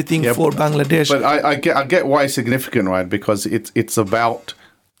gave everything for Bangladesh. But I get why it's significant, right? Because it's about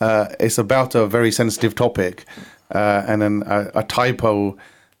a very sensitive topic. And then a typo,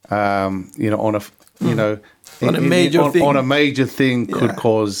 on a major thing could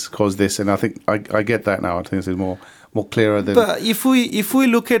cause this, and I think I get that now. I think this is more clearer than. But if we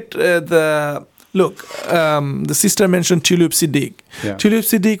look at the sister mentioned Tulip Siddiq. Yeah. Tulip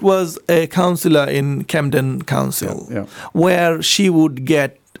Siddiq was a councillor in Camden Council, where she would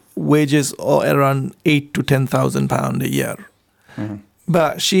get wages around £8,000 to £10,000 a year,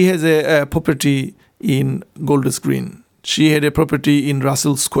 but she has a property in Golders Green. She had a property in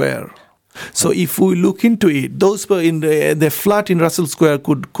Russell Square. So if we look into it, those in the flat in Russell Square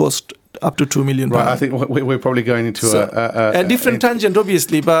could cost up to £2 million. Right, I think we're probably going into a different tangent,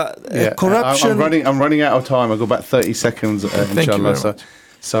 obviously, but corruption. I'm running out of time. I've got about 30 seconds, inshallah.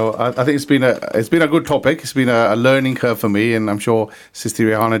 So I think it's been a good topic. It's been a learning curve for me, and I'm sure Sister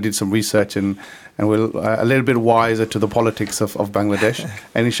Rehana did some research and we're a little bit wiser to the politics of Bangladesh.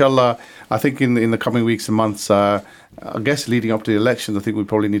 And inshallah, I think in the coming weeks and months, I guess leading up to the elections, I think we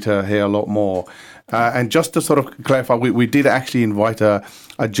probably need to hear a lot more. And just to sort of clarify, we did actually invite a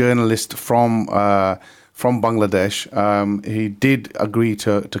journalist from Bangladesh. He did agree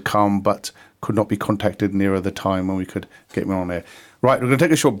to come, but could not be contacted nearer the time when we could get him on air. Right, we're going to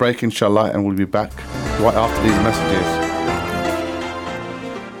take a short break, inshallah, and we'll be back right after these messages.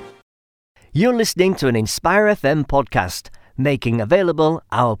 You're listening to an Inspire FM podcast, making available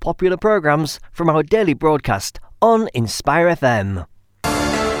our popular programs from our daily broadcast on Inspire FM.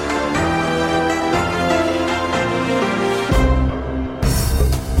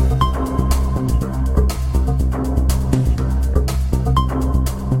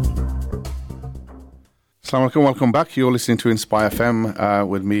 Assalamu alaikum, welcome back. You're listening to Inspire FM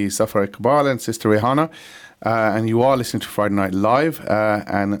with me, Safar Iqbal, and Sister Rehana. And you are listening to Friday Night Live,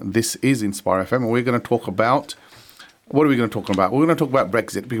 and this is Inspire FM. And we're going to talk about, what are we going to talk about? We're going to talk about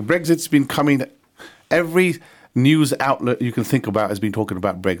Brexit, because Brexit's been coming, every news outlet you can think about has been talking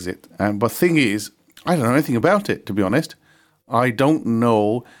about Brexit. But the thing is, I don't know anything about it, to be honest. I don't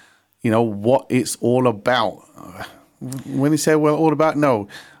know, what it's all about. When you say, well, all about, no.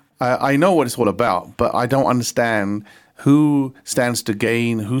 I know what it's all about, but I don't understand who stands to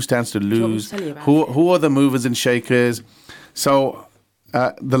gain, who stands to lose, who are the movers and shakers. So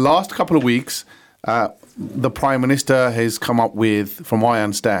the last couple of weeks, the Prime Minister has come up with, from what I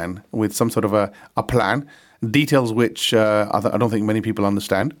understand, with some sort of a plan, details which I don't think many people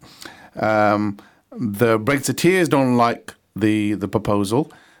understand. The Brexiteers don't like the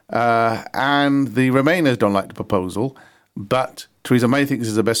proposal, and the Remainers don't like the proposal, but Theresa May thinks this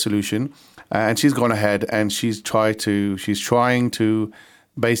is the best solution, and she's gone ahead and she's trying to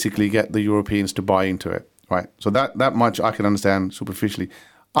basically get the Europeans to buy into it, right? So that much I can understand superficially.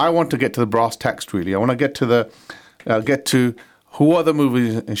 I want to get to the brass tacks, really. I want to get to who are the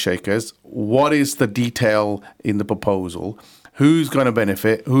movers and shakers, what is the detail in the proposal, who's going to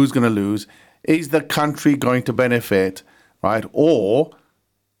benefit, who's going to lose, is the country going to benefit, right, or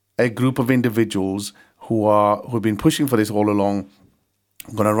a group of individuals who've been pushing for this all along,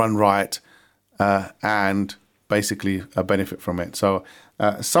 going to run riot and basically benefit from it. So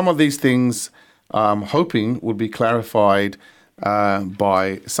some of these things I'm hoping will be clarified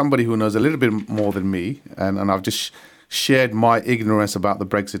by somebody who knows a little bit more than me, and I've just shared my ignorance about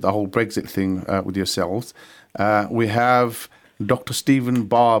the whole Brexit thing with yourselves. We have Dr. Stephen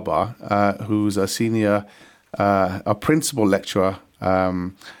Barber, who's a senior, a principal lecturer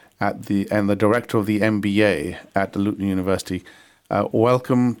and the director of the MBA at the Luton University.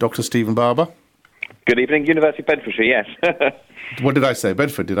 Welcome, Dr. Stephen Barber. Good evening, University of Bedfordshire, yes. What did I say?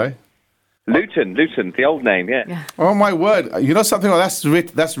 Bedford, did I? Luton, the old name, yeah. Oh, my word. You know something?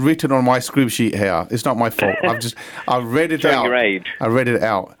 That's written on my script sheet here. It's not my fault. I've read it out. Your age. I read it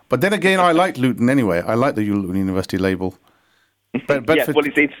out. But then again, I like Luton anyway. I like the Luton University label. Bedford. Yes, well,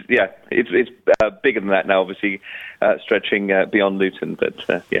 it's bigger than that now, obviously, stretching beyond Luton,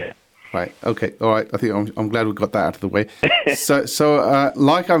 but yeah. Right. Okay. All right. I think I'm glad we got that out of the way. So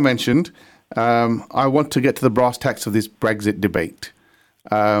like I mentioned, I want to get to the brass tacks of this Brexit debate.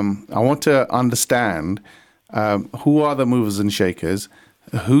 I want to understand who are the movers and shakers,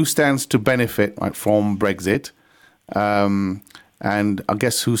 who stands to benefit from Brexit, and I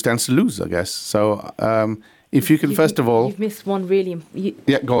guess who stands to lose, I guess. So if you can, first of all... You've missed one really...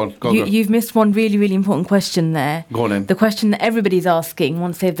 go on. You've missed one really, really important question there. Go on then. The question that everybody's asking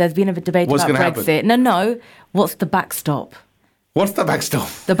once there's been a debate about Brexit. Happen? No. What's the backstop? What's the backstop?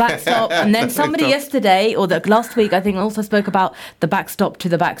 The backstop. And then somebody yesterday, or last week, I think, also spoke about the backstop to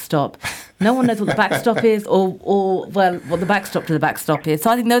the backstop. No one knows what the backstop is, or what the backstop to the backstop is. So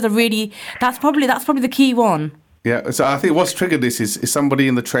I think those are really... That's probably the key one. Yeah, so I think what's triggered this is somebody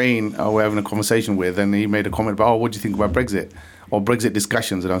in the train we're having a conversation with, and he made a comment about, what do you think about Brexit? Or Brexit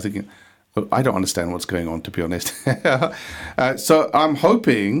discussions, and I was thinking, look, I don't understand what's going on, to be honest. So I'm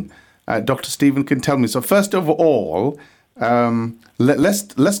hoping Dr. Stephen can tell me. So first of all,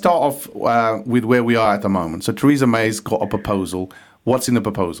 let's start off with where we are at the moment. So Theresa May's got a proposal. What's in the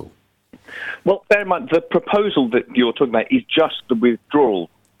proposal? Well, bear in mind, the proposal that you're talking about is just the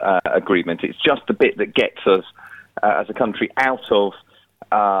withdrawal agreement. It's just the bit that gets us as a country out of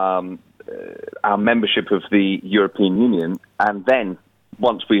our membership of the European Union, and then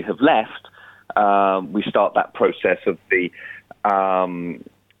once we have left, we start that process of the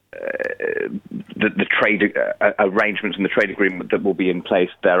trade arrangements and the trade agreement that will be in place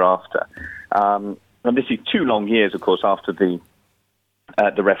thereafter. And this is 2 long years, of course, after the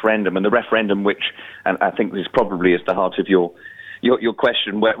referendum, and the referendum, which, and I think this probably is the heart of your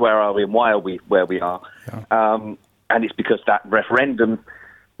question, where are we and why are we where we are? Yeah. And it's because that referendum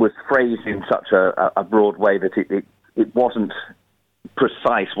was phrased in such a broad way that it wasn't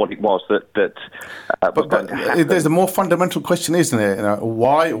precise what it was that was going to happen. There's a more fundamental question, isn't it?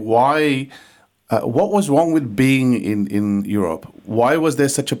 Why? What was wrong with being in Europe? Why was there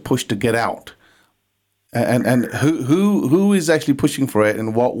such a push to get out? And who is actually pushing for it?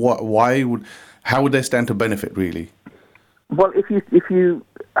 And how would they stand to benefit, really? Well, if you,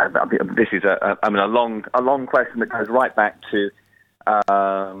 this is a long question that goes right back to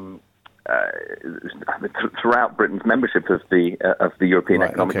throughout Britain's membership of the European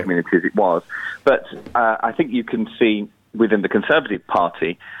Economic Community as it was. But I think you can see within the Conservative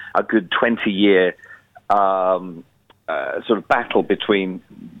Party a good 20-year sort of battle between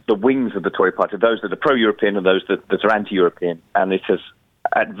the wings of the Tory Party, those that are pro-European and those that are anti-European, and it has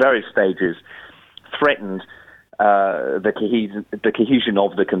at various stages threatened the cohesion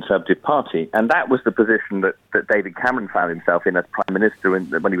of the Conservative Party. And that was the position that David Cameron found himself in as Prime Minister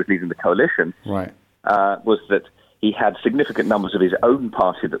when he was leading the coalition, was that he had significant numbers of his own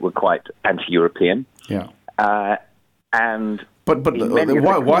party that were quite anti-European. Yeah. And But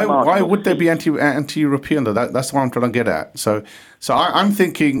why would they be anti-European though? That's what I'm trying to get at. So I'm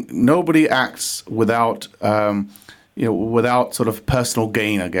thinking nobody acts without without sort of personal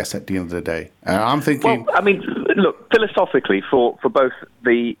gain, I guess, at the end of the day. I'm thinking... Well, I mean, look, philosophically, for both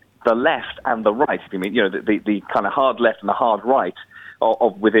the left and the right, if you mean, the kind of hard left and the hard right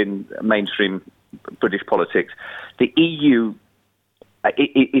of within mainstream British politics, the EU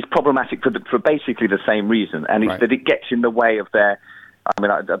is problematic for basically the same reason, and it's that it gets in the way of their... I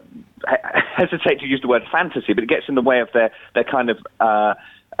mean, I hesitate to use the word fantasy, but it gets in the way of their kind of...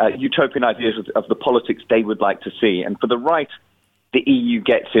 utopian ideas of the politics they would like to see. And for the right, the EU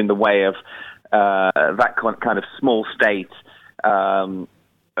gets in the way of that kind of small state,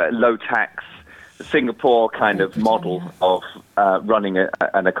 low tax, Singapore kind of model of running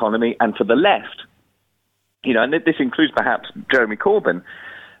an economy. And for the left, and this includes perhaps Jeremy Corbyn,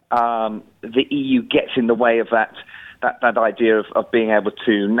 the EU gets in the way of that idea of being able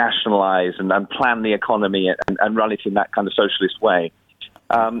to nationalise and plan the economy and run it in that kind of socialist way.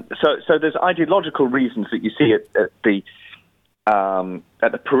 So there's ideological reasons that you see at the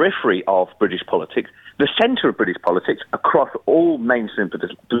periphery of British politics. The centre of British politics, across all mainstream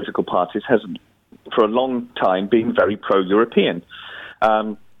political parties, has for a long time been very pro-European.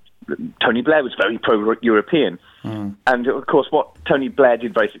 Tony Blair was very pro-European. And of course what Tony Blair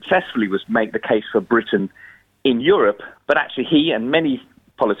did very successfully was make the case for Britain in Europe, but actually he and many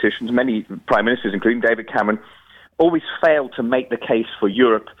politicians, many prime ministers, including David Cameron, always failed to make the case for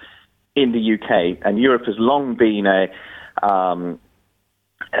Europe in the UK, and Europe has long been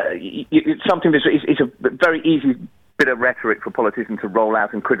it's something it's a very easy bit of rhetoric for politicians to roll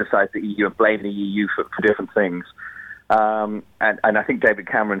out and criticise the EU and blame the EU for different things. And I think David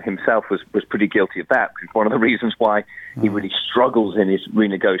Cameron himself was pretty guilty of that. It's one of the reasons why he really struggles in his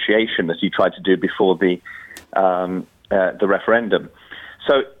renegotiation, as he tried to do before the referendum.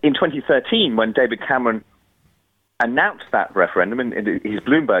 So in 2013, when David Cameron announced that referendum in his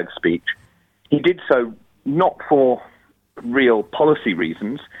Bloomberg speech, he did so not for real policy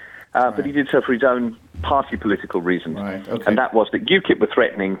reasons, but he did so for his own party political reasons. Right, okay. And that was that UKIP were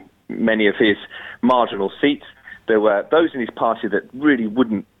threatening many of his marginal seats. There were those in his party that really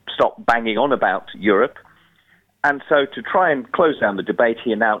wouldn't stop banging on about Europe. And so to try and close down the debate,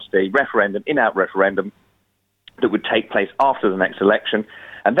 he announced a referendum, in-out referendum, that would take place after the next election.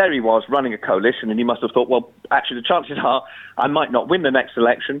 And there he was running a coalition, and he must have thought, well, actually the chances are I might not win the next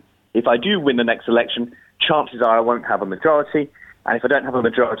election. If I do win the next election, chances are I won't have a majority. And if I don't have a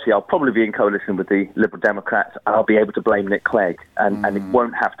majority, I'll probably be in coalition with the Liberal Democrats, and I'll be able to blame Nick Clegg, and it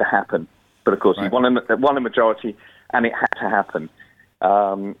won't have to happen. But of course, he won a majority, and it had to happen.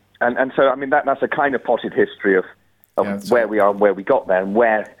 And so, I mean, that's a kind of potted history of where we are and where we got there, and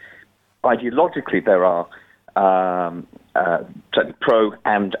where ideologically there are pro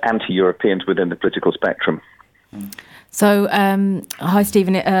and anti-Europeans within the political spectrum. So, hi,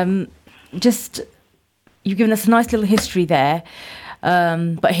 Stephen. Just you've given us a nice little history there,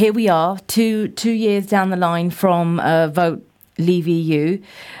 but here we are, two years down the line from Vote Leave EU.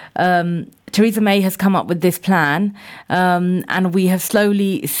 Theresa May has come up with this plan, and we have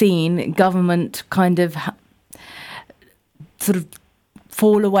slowly seen government kind of sort of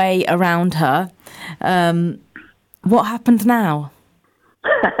fall away around her. What happens now?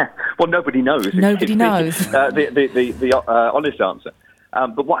 Well, nobody knows. Nobody knows. The honest answer.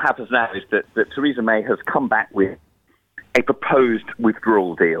 But what happens now is that Theresa May has come back with a proposed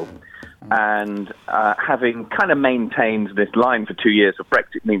withdrawal deal. And having kind of maintained this line for 2 years of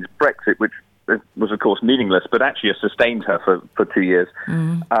Brexit means Brexit, which was, of course, meaningless, but actually has sustained her for 2 years,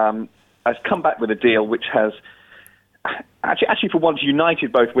 has come back with a deal which has actually for once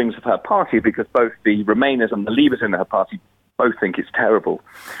united both wings of her party, because both the Remainers and the Leavers in her party both think it's terrible.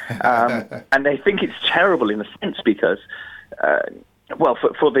 And they think it's terrible in a sense because,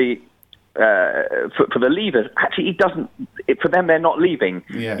 for the Leavers, actually, it doesn't. For them, they're not leaving.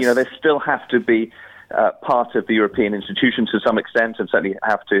 Yes. You know, they still have to be part of the European institutions to some extent, and certainly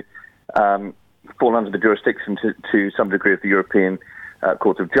have to fall under the jurisdiction to some degree of the European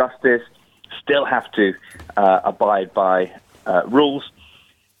Court of Justice. Still have to abide by rules.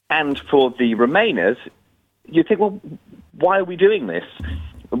 And for the Remainers, you think, well, why are we doing this?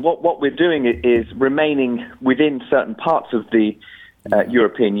 What we're doing is remaining within certain parts of the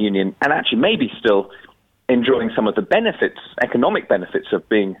European Union, and actually maybe still enjoying some of the benefits, economic benefits of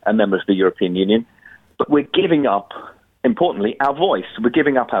being a member of the European Union, but we're giving up, importantly, our voice. We're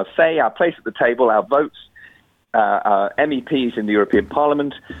giving up our say, our place at the table, our votes, our MEPs in the European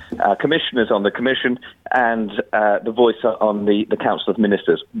Parliament, commissioners on the Commission, and the voice on the Council of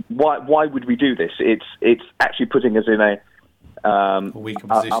Ministers. Why would we do this? It's actually putting us in a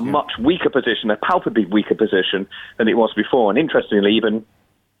much weaker position, a palpably weaker position than it was before. And interestingly, even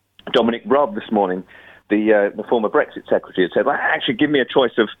Dominic Raab this morning, the former Brexit secretary, had said, well, actually give me a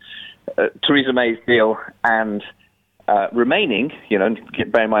choice of Theresa May's deal and remaining, and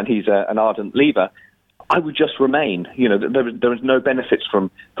bear in mind he's an ardent Leaver, I would just remain. There is no benefits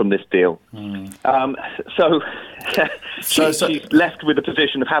from this deal. So she's left with the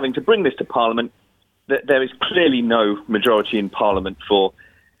position of having to bring this to Parliament. There is clearly no majority in Parliament for,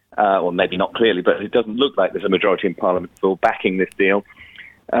 or maybe not clearly, but it doesn't look like there's a majority in Parliament for backing this deal.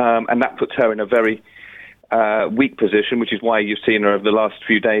 And that puts her in a very weak position, which is why you've seen her over the last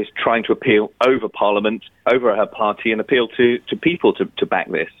few days trying to appeal over Parliament, over her party, and appeal to people to back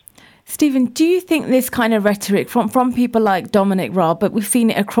this. Stephen, do you think this kind of rhetoric from people like Dominic Raab, but we've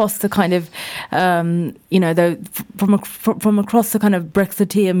seen it across the kind of, from across the kind of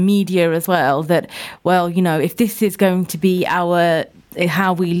Brexiteer media as well, that, well, if this is going to be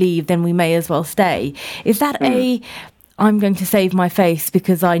how we leave, then we may as well stay. Is that I'm going to save my face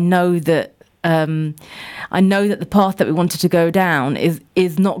because I know that the path that we wanted to go down is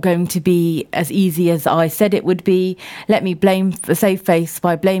not going to be as easy as I said it would be. Let me save face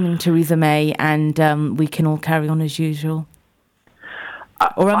by blaming Theresa May, and we can all carry on as usual.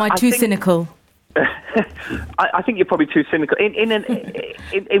 Or am I too cynical? I think you're probably too cynical.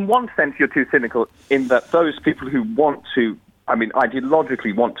 In one sense, you're too cynical in that those people who want to,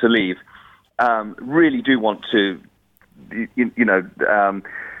 ideologically want to leave, really do want to,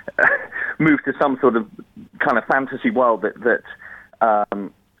 move to some sort of kind of fantasy world that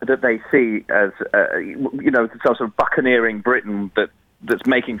they see as some sort of buccaneering Britain that's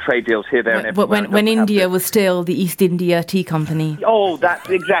making trade deals here, there, and everywhere. When India was still the East India Tea Company. Oh, that's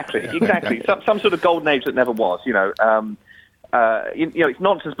exactly. some sort of golden age that never was. It's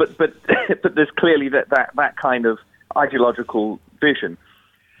nonsense, but but there's clearly that kind of ideological vision.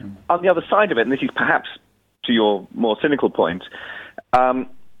 On the other side of it, and this is perhaps to your more cynical point.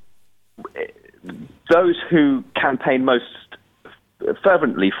 those who campaign most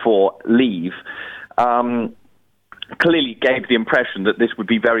fervently for leave clearly gave the impression that this would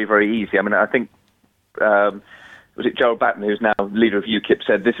be very, very easy. I mean, I think, was it Gerald Batten, who's now leader of UKIP,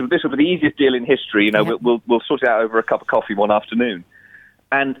 said this will be the easiest deal in history. You know, we'll sort it out over a cup of coffee one afternoon.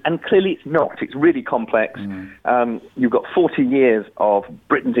 And clearly it's not. It's really complex. You've got 40 years of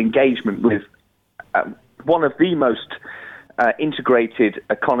Britain's engagement with one of the most integrated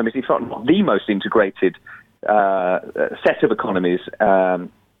economies, if not the most integrated set of economies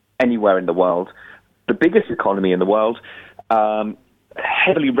anywhere in the world, the biggest economy in the world,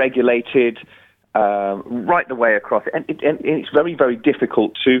 heavily regulated right the way across, and it's very, very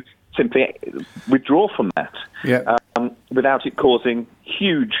difficult to simply withdraw from that without it causing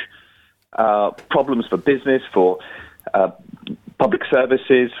huge problems for business, for public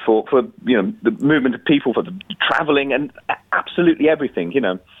services, for the movement of people, for the travelling, and absolutely everything.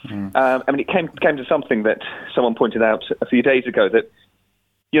 I mean, it came to something that someone pointed out a few days ago, that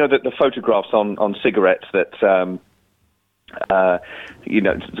that the photographs on cigarettes that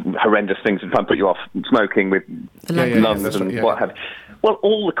horrendous things and try and put you off smoking with lungs and what have you. Well,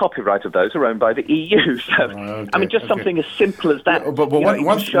 all the copyright of those are owned by the EU. So, I mean, just something as simple as that. But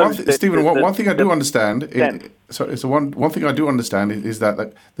Stephen, one thing I do understand one thing I do understand is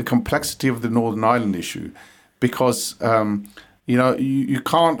that the complexity of the Northern Ireland issue, because you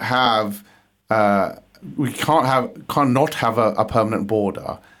can't have cannot have a permanent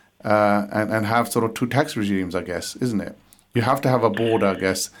border and have sort of two tax regimes, I guess, isn't it? You have to have a border, I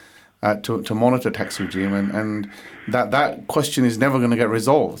guess, to monitor tax regime, and that question is never going to get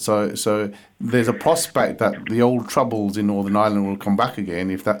resolved. So there's a prospect that the old troubles in Northern Ireland will come back again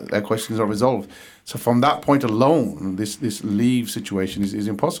if that question is not resolved. So from that point alone, this leave situation is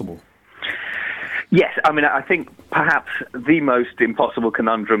impossible. Yes, I mean, I think perhaps the most impossible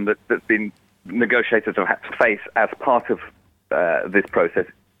conundrum that's been negotiators have had to face as part of this process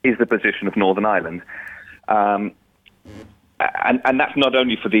is the position of Northern Ireland. And that's not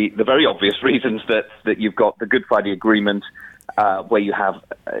only for the very obvious reasons that you've got the Good Friday Agreement, where you have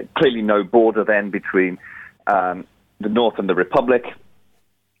clearly no border then between the North and the Republic,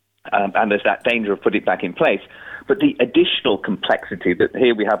 and there's that danger of putting it back in place. But the additional complexity that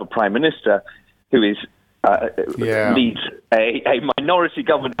here we have a Prime Minister who is leads a minority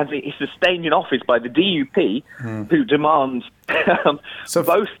government and is sustained in office by the DUP, who demands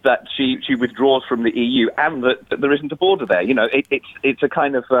both that she withdraws from the EU and that there isn't a border there. It's a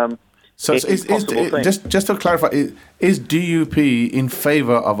kind of just to clarify, is DUP in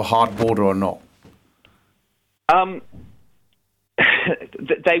favour of a hard border or not?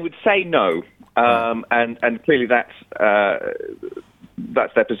 They would say no, and clearly that's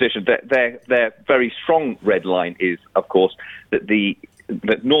their position. Their very strong red line is, of course, that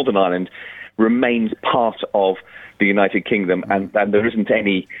Northern Ireland remains part of the United Kingdom, and there isn't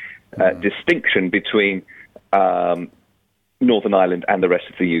any distinction between Northern Ireland and the rest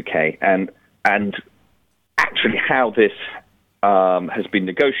of the UK. And actually, how this has been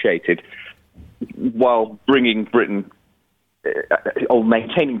negotiated, while bringing Britain or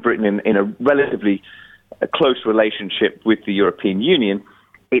maintaining Britain in a relatively a close relationship with the European Union,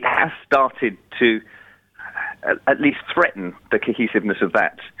 it has started to at least threaten the cohesiveness of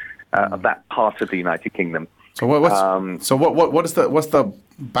that part of the United Kingdom. So what's the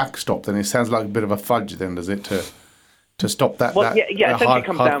backstop then? It sounds like a bit of a fudge then, does it, to stop that? Well,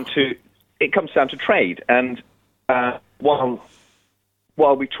 essentially it comes down to trade, and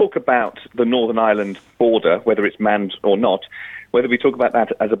while we talk about the Northern Ireland border, whether it's manned or not, whether we talk about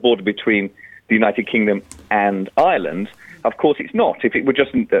that as a border between the United Kingdom and Ireland, of course it's not. If it were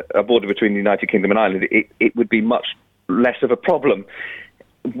just a border between the United Kingdom and Ireland, it would be much less of a problem.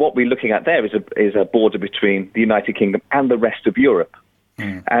 What we're looking at there is a border between the United Kingdom and the rest of Europe.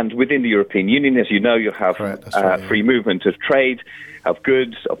 And within the European Union, as you know, you have free movement of trade, of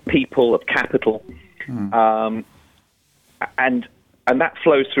goods, of people, of capital. And that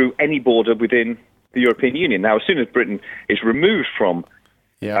flows through any border within the European Union. Now, as soon as Britain is removed from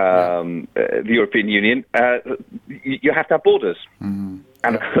the European Union, you have to have borders. And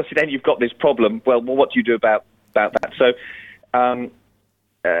of course, then you've got this problem. Well, what do you do about that? So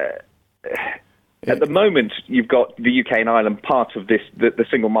at the moment, you've got the UK and Ireland part of this, the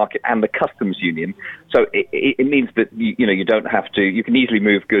single market and the customs union. So it means that you don't have to. You can easily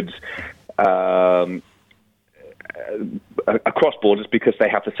move goods across borders because they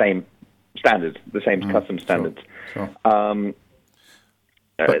have the same standards, the same customs standards. Sure.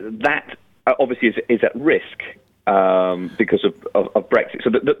 That obviously is at risk because of Brexit. So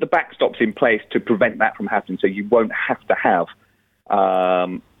the backstop's in place to prevent that from happening. So you won't have to have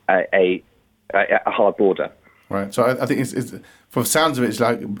a a hard border. Right. So I think it's from the sounds of it, it's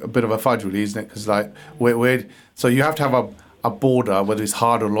like a bit of a fudge, really, isn't it? Because like so you have to have a border, whether it's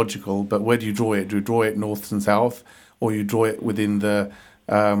hard or logical. But where do you draw it? Do you draw it north and south, or you draw it within the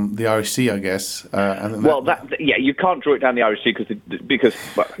Irish Sea, I guess? You can't draw it down the Irish Sea because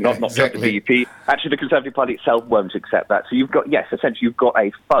not Exactly. just the DUP. Actually, the Conservative Party itself won't accept that. So you've got essentially you've got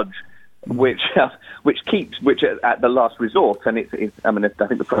a fudge, which at the last resort, and I think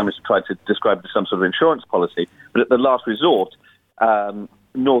the Prime Minister tried to describe it as some sort of insurance policy, but at the last resort,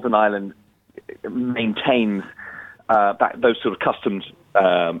 Northern Ireland maintains those sort of customs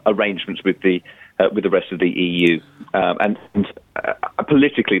arrangements with the rest of the EU, and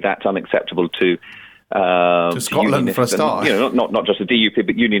politically that's unacceptable to Scotland for a start. Not just the DUP,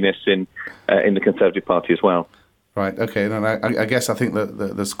 but unionists in the Conservative Party as well. Right. Okay. No, I guess I think that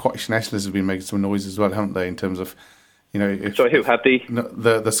the Scottish nationalists have been making some noise as well, haven't they? In terms of, Sorry, who have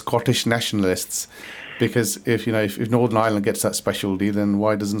the Scottish nationalists? Because if Northern Ireland gets that special deal, then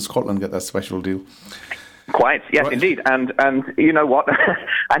why doesn't Scotland get that special deal? Quite, yes, Right. indeed. And you know what?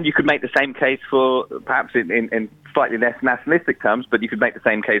 And you could make the same case for, perhaps in slightly less nationalistic terms, but you could make the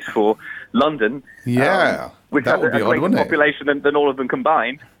same case for London. Yeah. Which that has would a be odd, greater wouldn't it? population than all of them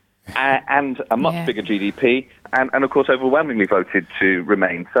combined, and a much bigger GDP, and of course overwhelmingly voted to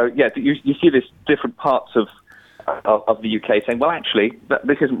remain. So, you see this different parts of the UK saying, well, actually,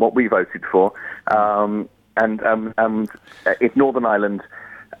 this isn't what we voted for. And if Northern Ireland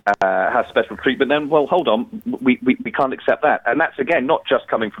has special treatment, then, well, hold on, we can't accept that. And that's, again, not just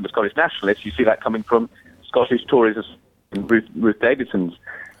coming from the Scottish nationalists. You see that coming from Scottish Tories, Ruth Davidson's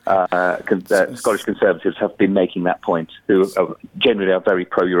Scottish Conservatives have been making that point, who generally are very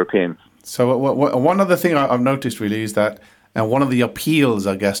pro-European. So one other thing I've noticed really is that one of the appeals,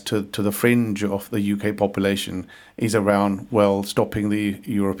 I guess, to the fringe of the UK population is around, stopping the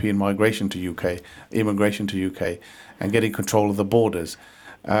European immigration to UK, and getting control of the borders.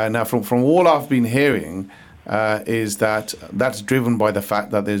 Now, from all I've been hearing, is that's driven by the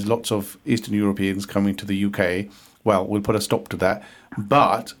fact that there's lots of Eastern Europeans coming to the UK. Well, we'll put a stop to that,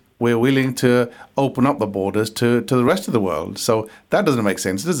 but we're willing to open up the borders to the rest of the world. So that doesn't make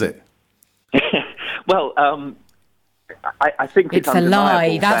sense, does it? Well, I think it's a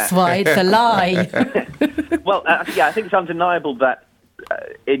lie. That's why it's a lie. Well, I think it's undeniable that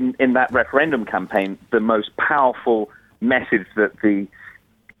in that referendum campaign, the most powerful message that the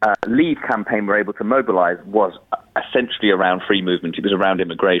Leave campaign were able to mobilise was essentially around free movement. It was around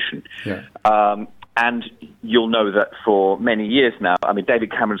immigration. Yeah. And you'll know that for many years now,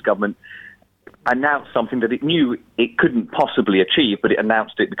 David Cameron's government announced something that it knew it couldn't possibly achieve, but it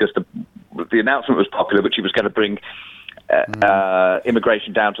announced it because the announcement was popular, which it was going to bring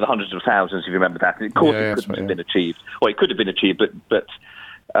immigration down to the hundreds of thousands, if you remember that. And of course, it couldn't have been achieved. Or it could have been achieved, but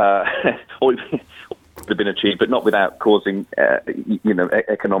or it could have been achieved, but not without causing,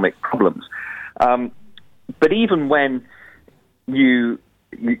 economic problems. But even when you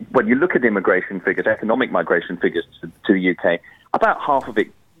look at immigration figures, economic migration figures to the UK, about half of it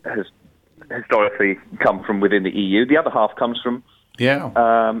has historically come from within the EU. The other half comes from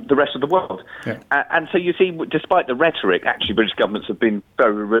the rest of the world. Yeah. And so you see, despite the rhetoric, actually British governments have been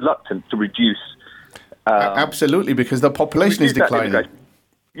very reluctant to reduce... absolutely, because the population is declining.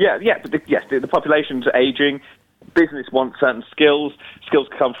 The population's ageing. Business wants certain skills. Skills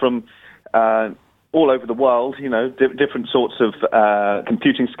come from all over the world, different sorts of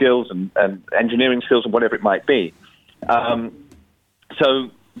computing skills and engineering skills and whatever it might be.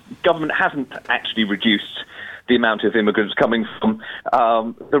 So government hasn't actually reduced the amount of immigrants coming from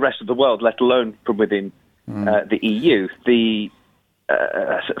the rest of the world, let alone from within the EU.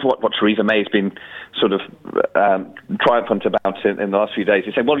 What Theresa May has been sort of triumphant about in the last few days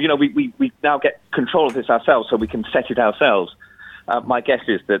is saying, well, we now get control of this ourselves, so we can set it ourselves. My guess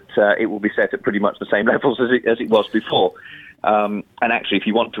is that it will be set at pretty much the same levels as it was before. And actually, if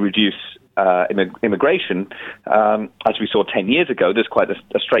you want to reduce immigration, as we saw 10 years ago, there's quite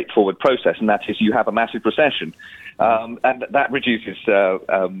a straightforward process, and that is you have a massive recession. And that reduces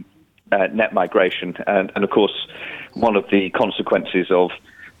net migration. And of course, one of the consequences of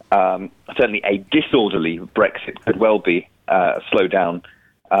certainly a disorderly Brexit could well be a slowdown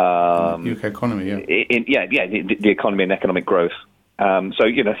UK economy, the economy and economic growth. So,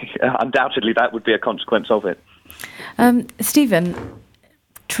 undoubtedly that would be a consequence of it. Stephen,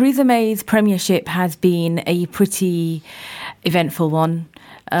 Theresa May's premiership has been a pretty eventful one.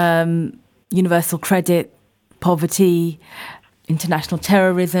 Universal credit, poverty, international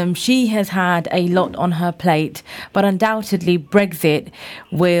terrorism. She has had a lot on her plate, but undoubtedly Brexit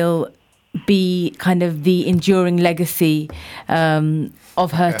will be kind of the enduring legacy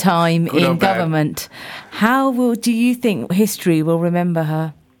of her time in government. How do you think history will remember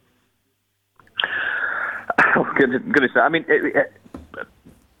her? Oh, goodness. I mean,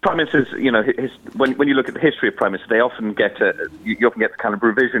 prime ministers, when you look at the history of prime ministers, they often get you often get the kind of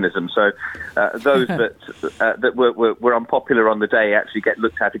revisionism. So those that were unpopular on the day actually get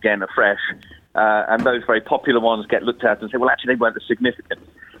looked at again afresh, and those very popular ones get looked at and say, well, actually, they weren't as significant.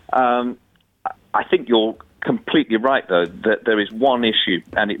 I think you're completely right, though, that there is one issue,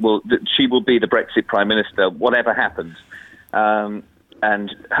 and that she will be the Brexit prime minister, whatever happens,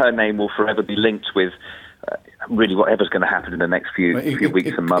 and her name will forever be linked with. Really, whatever's going to happen in the next few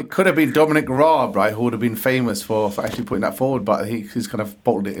weeks and months. It could have been Dominic Raab, right, who would have been famous for actually putting that forward, but he's kind of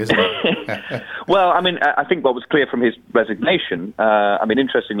bottled it, isn't he? Well, I mean, I think what was clear from his resignation,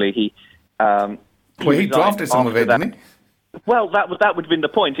 interestingly, he drafted some of it, didn't he? Well, that would have been the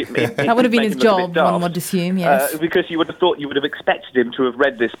point. That would have been his job, one would assume, yes. Because you would have expected him to have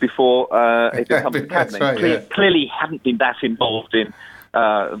read this before it had come to cabinet. Right, Clearly, he hadn't been that involved in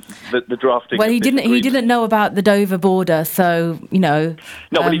the drafting. Well, he didn't know about the Dover border, so No,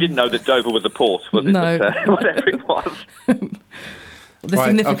 but he didn't know that Dover was a port, was it? No, but, whatever it was.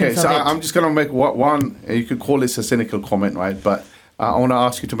 Right. Okay. So I'm just going to make one. You could call this a cynical comment, right? But I want to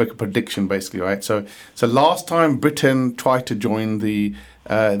ask you to make a prediction, basically, right? So last time Britain tried to join the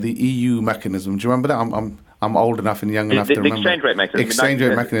EU mechanism, do you remember that? I'm old enough and young enough to remember. The exchange rate mechanism. Exchange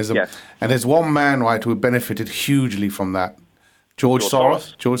rate mechanism. Yes. And there's one man, right, who benefited hugely from that. George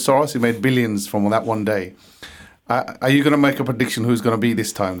Soros. George Soros. He made billions from that one day. Are you going to make a prediction who's going to be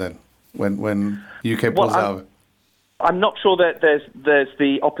this time then, when UK pulls out? I'm not sure that there's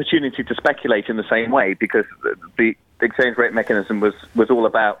the opportunity to speculate in the same way, because the exchange rate mechanism was all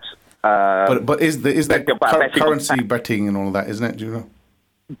about. But is that currency betting and all of that, isn't it? Do you know?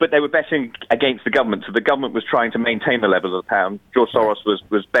 But they were betting against the government, so the government was trying to maintain the level of the pound. George Soros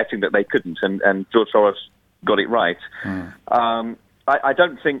was betting that they couldn't, and George Soros got it right. I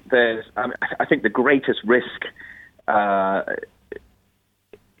don't think there's. I think the greatest risk that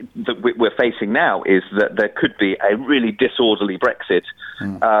we're facing now is that there could be a really disorderly Brexit,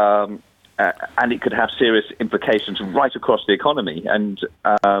 and it could have serious implications right across the economy. And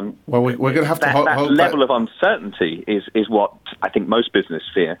well, we're going to have to that level of uncertainty is what I think most business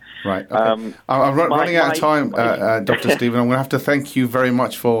fear. Right. Okay. I'm running out of time, Dr. Stephen. I'm going to have to thank you very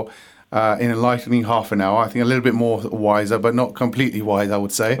much for in enlightening half an hour. I think a little bit more wiser, but not completely wise, I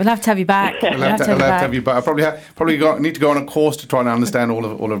would say. We'll have to have you back. We'll have to have you back. I probably need to go on a course to try and understand all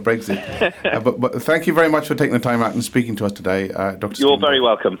of Brexit. But thank you very much for taking the time out and speaking to us today, Dr. You're very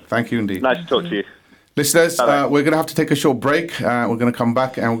welcome. Thank you indeed. Nice to talk to you. Listeners, we're going to have to take a short break. We're going to come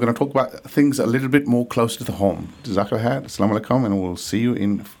back and we're going to talk about things a little bit more closer to home. Jazakallah khair, Assalamu alaikum, and we'll see you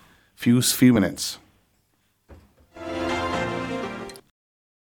in few minutes.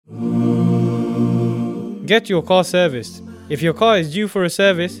 Get your car serviced. If your car is due for a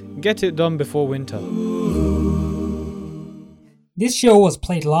service, get it done before winter. This show was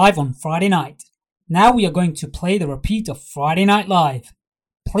played live on Friday night. Now we are going to play the repeat of Friday Night Live.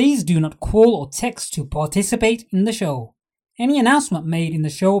 Please do not call or text to participate in the show. Any announcement made in the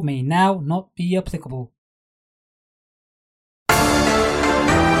show may now not be applicable.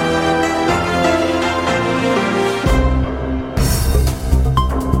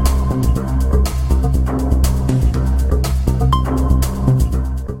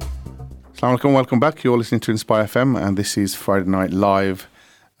 Assalamu alaikum, welcome back. You're listening to Inspire FM, and this is Friday Night Live.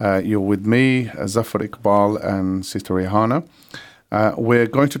 You're with me, Zafar Iqbal, and Sister Rihanna. We're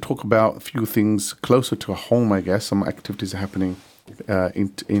going to talk about a few things closer to home, I guess. Some activities are happening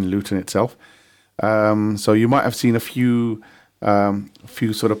in Luton itself. So you might have seen a few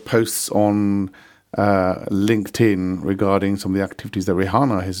sort of posts on LinkedIn regarding some of the activities that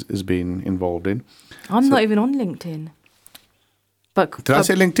Rihanna has been involved in. I'm not even on LinkedIn. But did I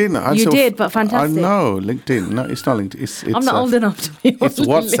say LinkedIn? You did, but fantastic. I know LinkedIn. No, it's not LinkedIn. It's I'm not old enough to be on It's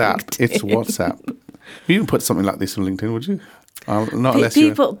WhatsApp. LinkedIn. It's WhatsApp. You wouldn't put something like this on LinkedIn, would you? Not unless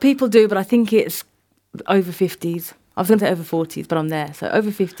people do, but I think it's over 50s. I was going to say over 40s, but I'm there. So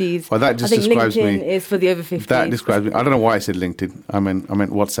over 50s. Well, that just I think describes LinkedIn me. is for the over 50s. That describes me. I don't know why I said LinkedIn. I meant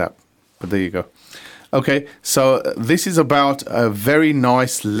WhatsApp. But there you go. Okay, so this is about a very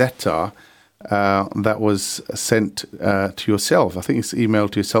nice letter that was sent to yourself. I think it's emailed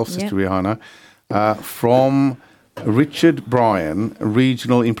to yourself, Sister Rihanna, from Richard Bryan,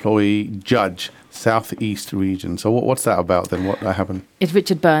 Regional Employee Judge, Southeast Region. So what's that about then? What happened? It's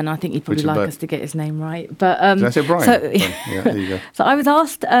Richard Byrne. I think you'd probably Richard like Byrne. us to get his name right. But Did I say Bryan? So, Yeah, there you go. so I was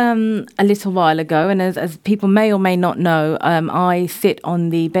asked a little while ago, and as people may or may not know, I sit on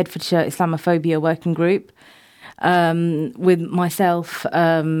the Bedfordshire Islamophobia Working Group with myself,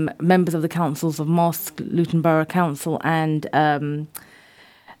 members of the councils of Mosque, Luton Borough Council, and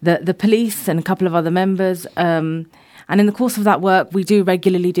the police and a couple of other members. And in the course of that work, we do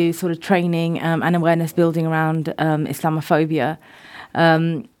regularly do sort of training and awareness building around Islamophobia.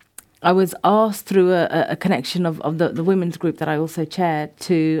 I was asked through a connection of the women's group that I also chair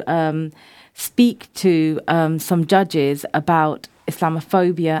to speak to some judges about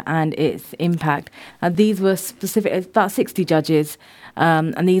Islamophobia and its impact. These were specific, about 60 judges,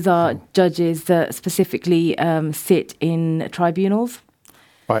 and these are judges that specifically sit in tribunals.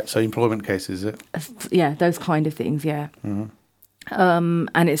 Right, so employment cases, is it? Yeah, those kind of things, yeah. Mm-hmm.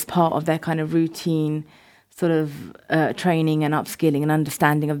 And it's part of their kind of routine sort of training and upskilling and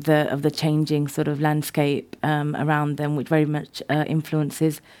understanding of the changing sort of landscape around them, which very much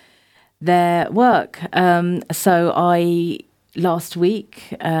influences their work. So I, last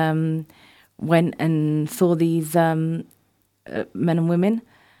week, went and saw these men and women,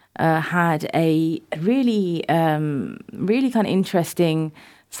 had a really kind of interesting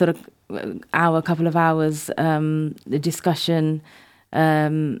sort of couple of hours, the discussion,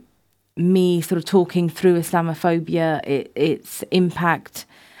 me sort of talking through Islamophobia, its impact.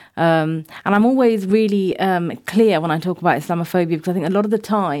 And I'm always really clear when I talk about Islamophobia, because I think a lot of the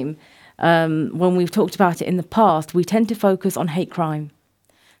time when we've talked about it in the past, we tend to focus on hate crime.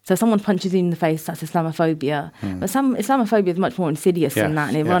 So if someone punches you in the face, that's Islamophobia. But Islamophobia is much more insidious than that,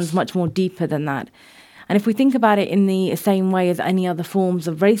 and it runs much more deeper than that. And if we think about it in the same way as any other forms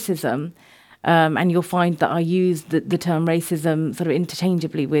of racism, and you'll find that I use the term racism sort of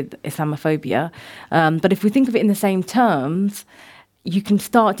interchangeably with Islamophobia, but if we think of it in the same terms, you can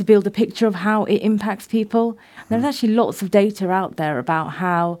start to build a picture of how it impacts people. There's actually lots of data out there about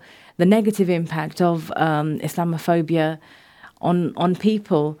how the negative impact of Islamophobia on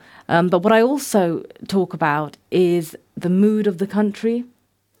people. But what I also talk about is the mood of the country.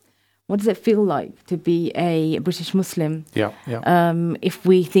 What does it feel like to be a British Muslim? Yeah. If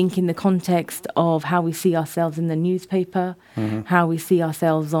we think in the context of how we see ourselves in the newspaper, how we see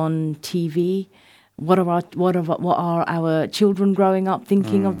ourselves on TV, what are our children growing up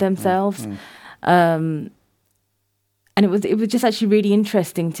thinking of themselves? And it was just actually really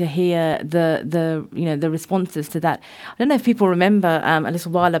interesting to hear the responses to that. I don't know if people remember a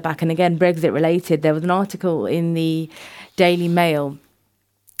little while back, and again Brexit related, there was an article in the Daily Mail,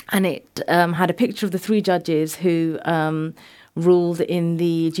 and it had a picture of the three judges who ruled in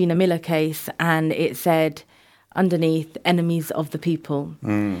the Gina Miller case, and it said underneath, enemies of the people.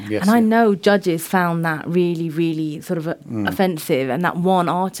 Yes, and I know judges found that really, really sort of offensive, and that one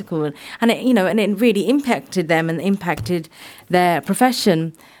article, and it really impacted them and impacted their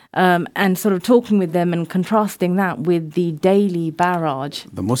profession. And sort of talking with them and contrasting that with the daily barrage.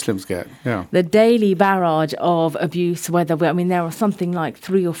 The Muslims get, yeah. The daily barrage of abuse, there are something like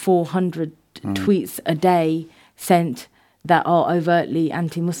 300 or 400 tweets a day sent that are overtly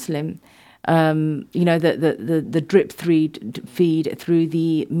anti-Muslim. The drip feed through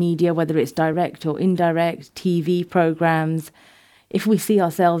the media, whether it's direct or indirect, TV programs. If we see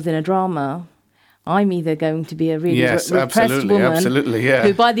ourselves in a drama, I'm either going to be a really repressed woman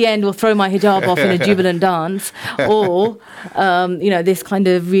who by the end will throw my hijab off in a jubilant dance, or this kind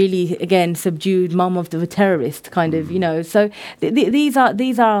of really, again, subdued mum of the terrorist kind of, So these are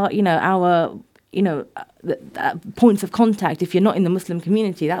our points of contact. If you're not in the Muslim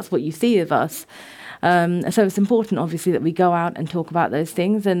community, that's what you see of us. So it's important, obviously, that we go out and talk about those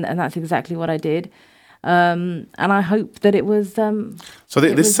things, and that's exactly what I did. And I hope that it was.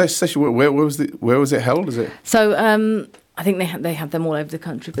 This session, where was it held? Is it? So I think they have them all over the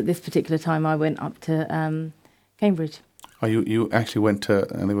country, but this particular time I went up to Cambridge. Oh, you actually went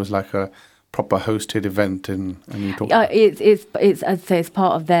to, and it was like a proper hosted event, and you talked. It's I'd say it's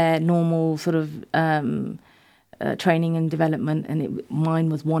part of their normal sort of training and development, and mine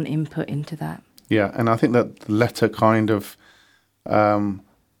was one input into that. Yeah, and I think that letter kind of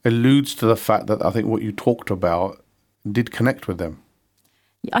alludes to the fact that I think what you talked about did connect with them.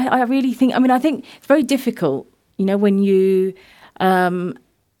 I really think. I think it's very difficult, when you.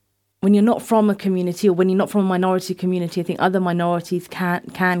 When you're not from a community, or when you're not from a minority community, I think other minorities can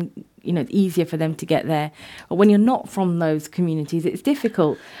it's easier for them to get there. But when you're not from those communities, it's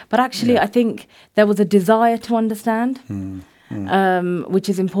difficult. But actually, I think there was a desire to understand. which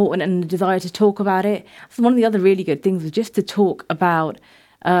is important, and the desire to talk about it. So one of the other really good things was just to talk about,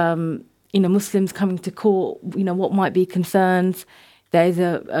 Muslims coming to court, what might be concerns. There's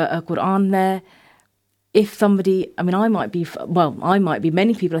a Quran there. If somebody, I might be,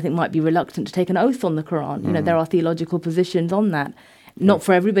 many people I think might be reluctant to take an oath on the Quran. There are theological positions on that. Not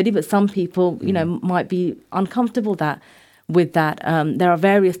for everybody, but some people, might be uncomfortable with that. There are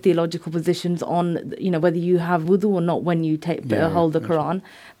various theological positions on, whether you have wudu or not when you hold the Quran,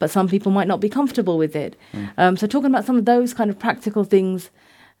 but some people might not be comfortable with it. So talking about some of those kind of practical things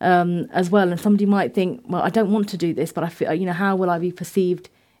as well, and somebody might think, well, I don't want to do this, but I feel, how will I be perceived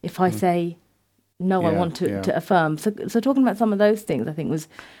if I say, no, I want to affirm. So talking about some of those things, I think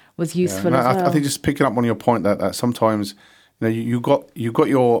was useful as well. I think just picking up on your point that sometimes, you got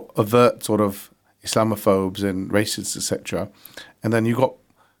your overt sort of Islamophobes and racists, etc., and then you got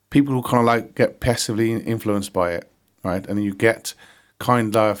people who kind of get passively influenced by it, right? And you get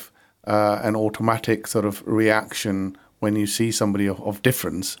kind of an automatic sort of reaction when you see somebody of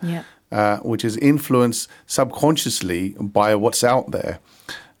difference, which is influenced subconsciously by what's out there.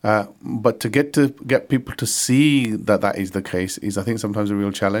 But to get people to see that is the case is, I think, sometimes a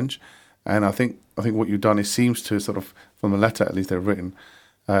real challenge. And I think what you've done seems to sort of, from the letter at least they've written,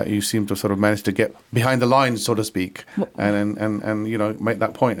 you seem to sort of manage to get behind the lines, so to speak, and make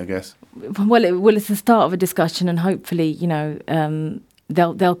that point, I guess. Well, it's the start of a discussion, and hopefully,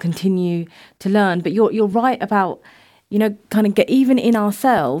 they'll continue to learn. But you're right about, kind of get even in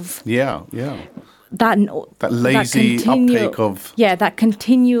ourselves. Yeah. That lazy uptake of that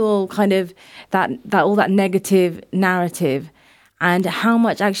continual kind of that all that negative narrative, and how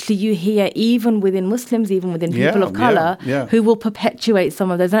much actually you hear even within Muslims, even within people of colour, who will perpetuate some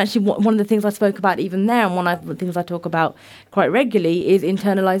of those. And actually, one of the things I spoke about even there, and one of the things I talk about quite regularly, is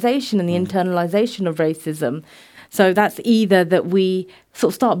internalisation and the internalisation of racism. So that's either that we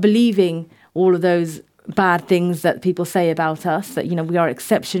sort of start believing all of those bad things that people say about us, that we are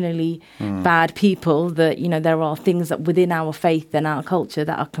exceptionally bad people, that there are things that within our faith and our culture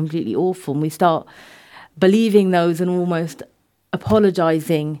that are completely awful, and we start believing those and almost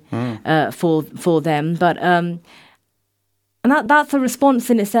apologizing for them. But and that's a response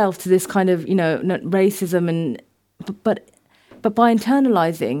in itself to this kind of racism, and but by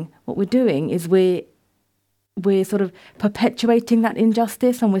internalizing, what we're doing is we're sort of perpetuating that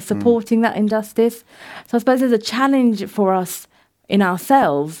injustice, and we're supporting that injustice. So I suppose there's a challenge for us in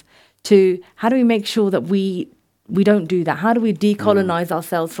ourselves to, how do we make sure that we don't do that? How do we decolonize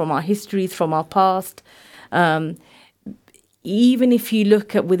ourselves from our histories, from our past? Even if you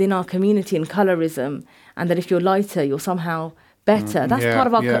look at within our community and colorism, and that if you're lighter, you're somehow better.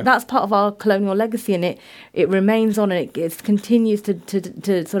 That's part of our colonial legacy, and it remains on, and it continues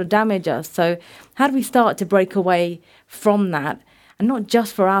to sort of damage us. So how do we start to break away from that? And not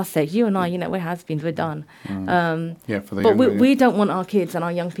just for our sake. You and I, we're has-beens, we're done. But we don't want our kids and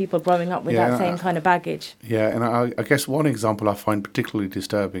our young people growing up with that same kind of baggage. Yeah, and I guess one example I find particularly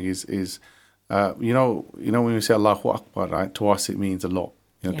disturbing is when we say Allahu Akbar, right? To us it means a lot.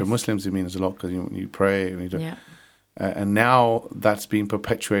 To Muslims it means a lot because you pray and you do. And now that's being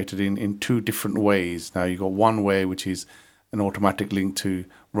perpetuated in two different ways. Now you've got one way, which is an automatic link to,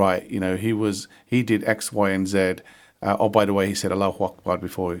 right, he did X, Y, and Z. By the way, he said Allahu Akbar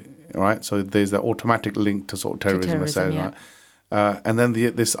before, right? So there's that automatic link to sort of terrorism. Right? And then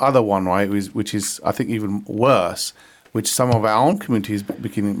this other one, right, which is, I think, even worse, which some of our own communities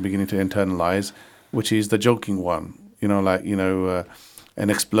beginning to internalize, which is the joking one. An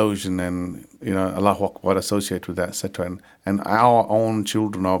explosion and Allahu Akbar associated with that, etc. And our own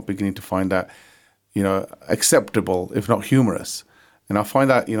children are beginning to find that acceptable, if not humorous. And I find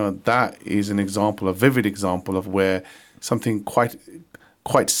that that is an example, a vivid example of where something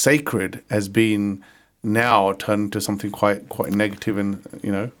quite sacred has been now turned into something quite negative, and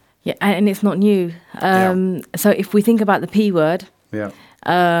Yeah, and it's not new. So if we think about the P word. Yeah.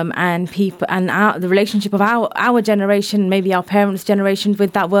 And people and the relationship of our generation, maybe our parents' generation,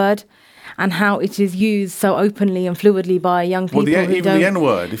 with that word, and how it is used so openly and fluidly by young people. Well, even the N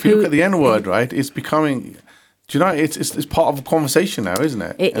word. If you look at the N word, right, it's becoming. Do you know? It's part of a conversation now, isn't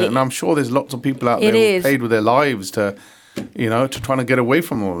it? And I'm sure there's lots of people out there who paid with their lives to trying to get away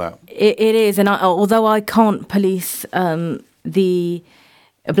from all that. It is, and although I can't police the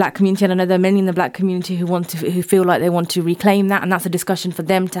black community, and I know there are many in the black community who feel like they want to reclaim that, and that's a discussion for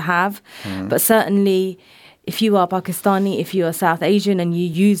them to have. But certainly, if you are Pakistani, if you are South Asian, and you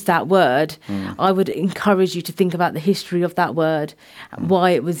use that word, I would encourage you to think about the history of that word, why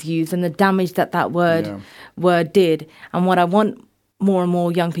it was used, and the damage that word did. And what I want more and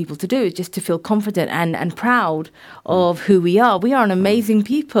more young people to do, is just to feel confident and proud of who we are. We are an amazing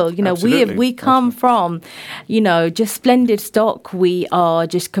people. You know, we come from, you know, just splendid stock. We are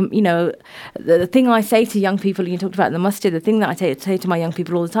just, you know, the thing I say to young people, you talked about the masjid, the thing that I say to my young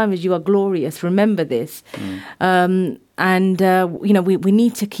people all the time is, you are glorious. Remember this. And, you know, we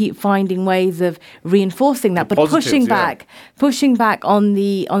need to keep finding ways of reinforcing that, but pushing back on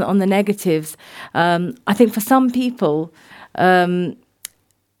the negatives. I think for some people,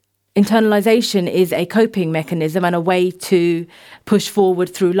 internalization is a coping mechanism and a way to push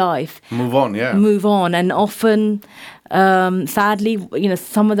forward through life. Move on. And often, sadly, you know,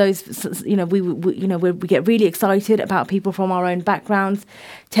 some of those, you know, we get really excited about people from our own backgrounds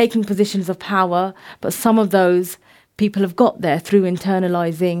taking positions of power, but some of those people have got there through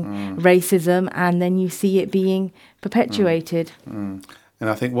internalizing racism, and then you see it being perpetuated. And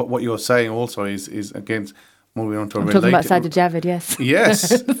I think what you're saying also is against. Moving on to I'm talking about Sajid Javid, yes.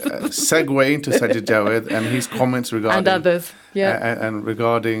 Yes, segue into Sajid Javid and his comments regarding... And others, and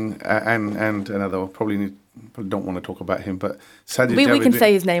regarding... and another, probably don't want to talk about him, but Sajid Javid... We can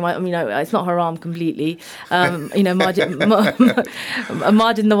say his name. I mean, you know, it's not haram completely. You know, Majid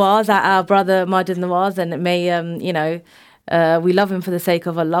Nawaz, our brother Majid Nawaz, and it may, you know, we love him for the sake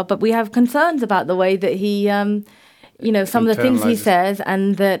of Allah, but we have concerns about the way that he, you know, some of the things he says,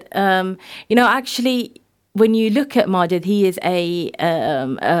 and that, you know, actually... When you look at Majid, he is a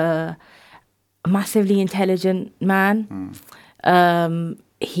massively intelligent man.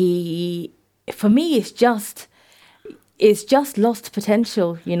 He, for me, it's just lost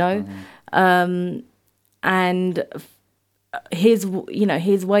potential, you know. And his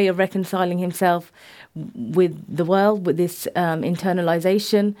way of reconciling himself with the world, with this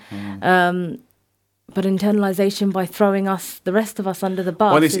internalization. But internalization by throwing the rest of us under the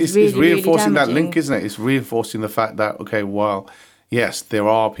bus. Well, it's really, reinforcing really that link, isn't it? It's reinforcing the fact that, okay, well, yes, there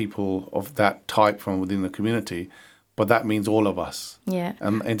are people of that type from within the community, but that means all of us. Yeah.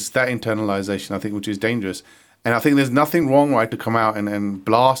 And it's that internalization, I think, which is dangerous. And I think there's nothing wrong, right, to come out and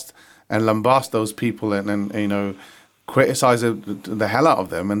blast and lambast those people and you know, criticize the hell out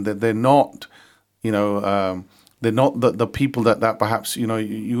of them, and that they're not, you know... they're not the people that perhaps, you know,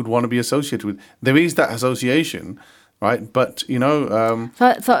 you would want to be associated with. There is that association, right? But, you know...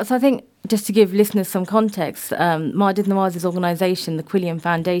 So I think, just to give listeners some context, Majid Nawaz's organisation, the Quilliam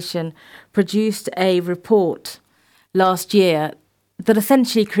Foundation, produced a report last year that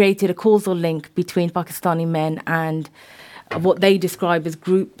essentially created a causal link between Pakistani men and what they describe as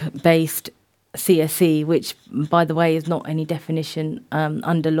group-based CSE, which, by the way, is not any definition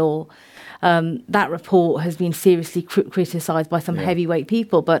under law. That report has been seriously criticised by some heavyweight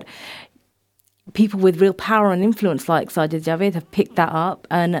people, but people with real power and influence like Sajid Javid have picked that up,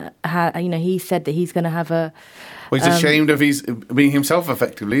 and you know, he said that he's going to have a... Well, he's ashamed of his being himself,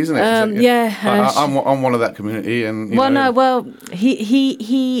 effectively, isn't it? I'm one of that community, and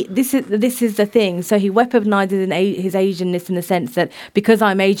This is the thing. So he weaponizes his Asianness in the sense that because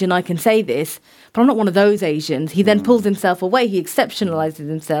I'm Asian, I can say this, but I'm not one of those Asians. He then pulls himself away. He exceptionalizes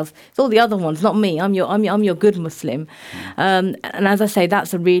himself. It's all the other ones, not me. I'm your good Muslim. And as I say,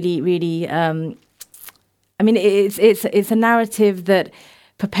 that's a really, really. I mean, it's a narrative that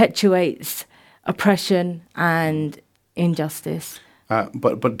perpetuates oppression and injustice.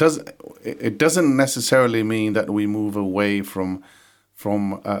 But it doesn't necessarily mean that we move away from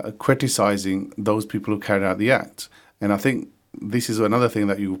criticizing those people who carried out the act. And I think this is another thing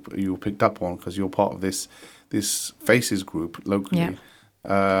that you picked up on, because you're part of this Faces group locally,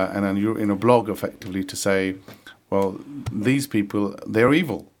 and then you're in a blog effectively to say, well, these people, they're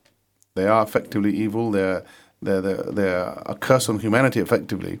evil. They are effectively evil. They're a curse on humanity,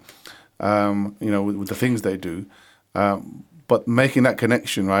 effectively. You know, with the things they do. But making that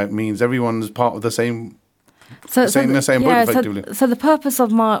connection, right, means everyone's part of the same boat, effectively. So the purpose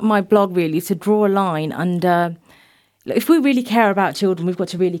of my blog really is to draw a line under... If we really care about children, we've got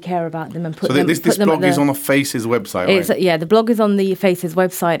to really care about them and put them... So this blog is on the Faces website, right? Yeah, the blog is on the Faces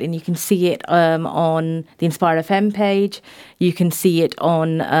website, and you can see it on the Inspire FM page. You can see it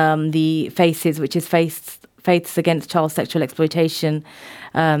on the Faces, which is Faiths Against Child Sexual Exploitation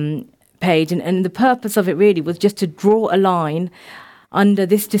page. And the purpose of it really was just to draw a line under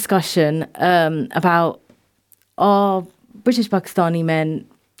this discussion about are British Pakistani men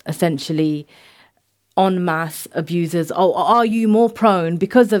essentially en masse abusers, or are you more prone,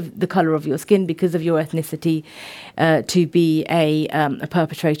 because of the colour of your skin, because of your ethnicity, to be a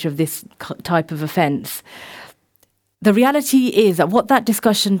perpetrator of this type of offence? the reality is that what that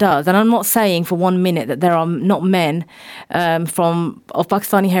discussion does, and I'm not saying for 1 minute that there are not men of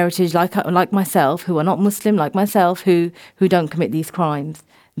Pakistani heritage like myself, who are not Muslim like myself, who don't commit these crimes.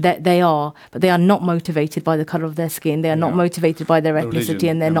 That they are, but they are not motivated by the colour of their skin. They are not motivated by their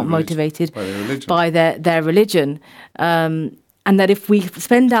ethnicity, and they're not motivated by their religion. And that if we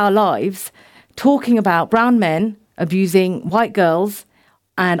spend our lives talking about brown men abusing white girls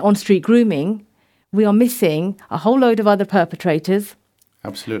and on-street grooming, we are missing a whole load of other perpetrators.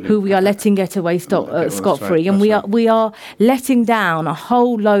 Absolutely. Who we are letting get away scot-free. And we are letting down a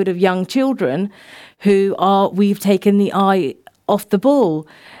whole load of young children we've taken the eye off the ball.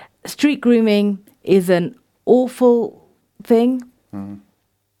 Street grooming is an awful thing.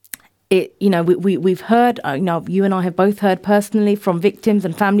 We've heard, you and I have both heard personally from victims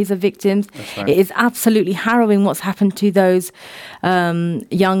and families of victims. Right. It is absolutely harrowing what's happened to those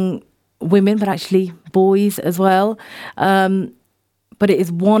young women, but actually boys as well. But it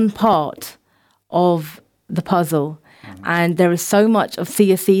is one part of the puzzle. And there is so much of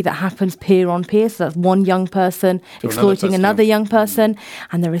CSE that happens peer on peer. So that's one young person exploiting another young person.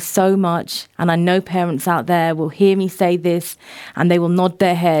 And there is so much, and I know parents out there will hear me say this and they will nod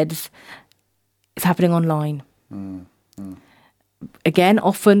their heads. It's happening online. Again,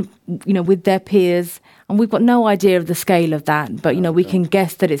 often, with their peers. And we've got no idea of the scale of that. But, we can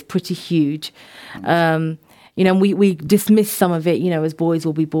guess that it's pretty huge. We dismiss some of it, as boys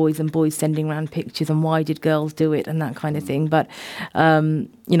will be boys and boys sending around pictures and why did girls do it and that kind of thing. But,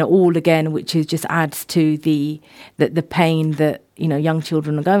 all again, which is just adds to the pain that, young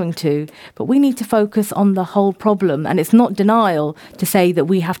children are going to. But we need to focus on the whole problem. And it's not denial to say that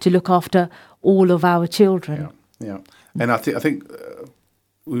we have to look after all of our children. Yeah. And I think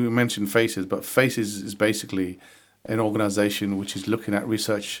we mentioned FACES, but FACES is basically an organisation which is looking at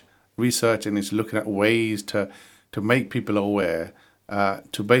research and is looking at ways to make people aware,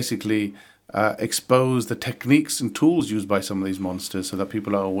 to basically expose the techniques and tools used by some of these monsters so that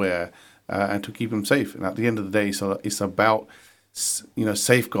people are aware and to keep them safe. And at the end of the day, it's about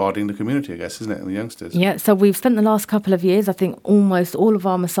safeguarding the community, I guess, isn't it, and the youngsters? Yeah, so we've spent the last couple of years, I think almost all of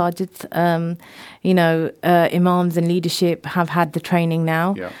our masajids, imams and leadership have had the training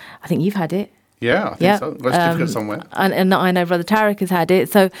now. Yeah. I think you've had it. Yeah, I think so. Got a certificate somewhere. And I know Brother Tariq has had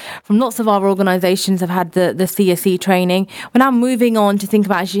it. So from lots of our organisations have had the CSE training. We're now moving on to think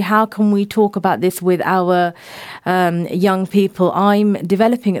about actually how can we talk about this with our young people. I'm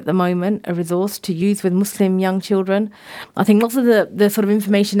developing at the moment a resource to use with Muslim young children. I think lots of the sort of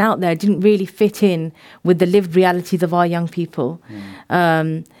information out there didn't really fit in with the lived realities of our young people.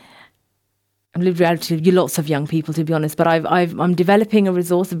 I've lived reality with lots of young people, to be honest. But I'm developing a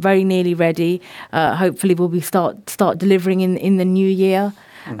resource, very nearly ready. Hopefully, we'll be start delivering in the new year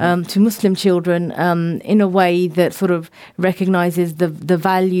to Muslim children in a way that sort of recognises the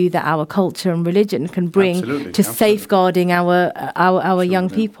value that our culture and religion can bring to safeguarding our young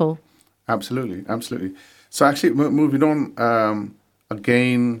people. Absolutely. So actually, moving on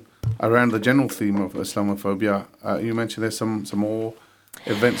again around the general theme of Islamophobia, you mentioned there's some more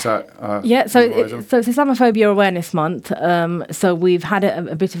events that so it's Islamophobia Awareness Month. So we've had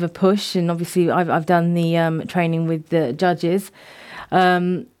a bit of a push, and obviously I've done the training with the judges.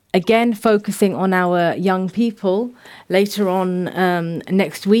 Again, focusing on our young people. Later on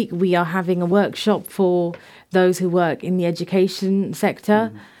next week, we are having a workshop for those who work in the education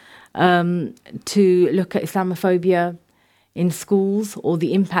sector to look at Islamophobia in schools, or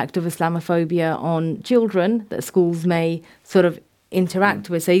the impact of Islamophobia on children that schools may sort of interact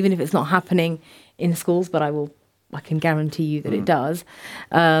with. So even if it's not happening in schools, but I can guarantee you that it does,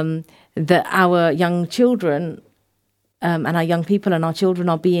 that our young children and our young people and our children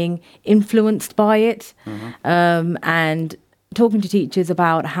are being influenced by it, and talking to teachers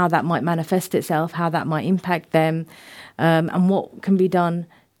about how that might manifest itself, how that might impact them, and what can be done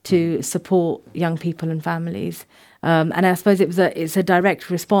to support young people and families. And I suppose it's a direct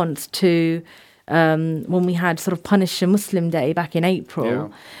response to when we had sort of Punish a Muslim Day back in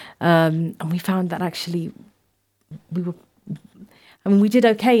April, and we found that actually we did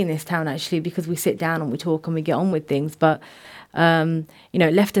okay in this town actually, because we sit down and we talk and we get on with things, but it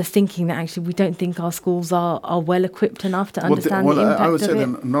left us thinking that actually we don't think our schools are well equipped enough to understand the impact I would say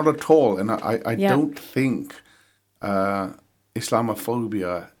of it. Not at all, and I don't think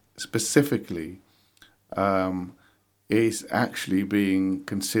Islamophobia specifically is actually being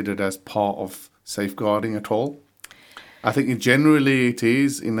considered as part of safeguarding at all. I think generally it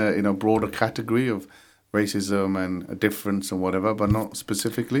is in a broader category of racism and a difference and whatever, but not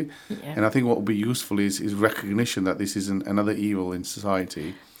specifically. Yeah. And I think what will be useful is recognition that this is another evil in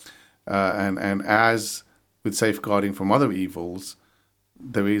society. And as with safeguarding from other evils,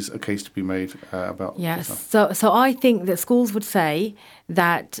 there is a case to be made about. Yes. So I think that schools would say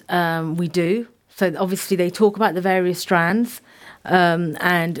that we do. So obviously they talk about the various strands,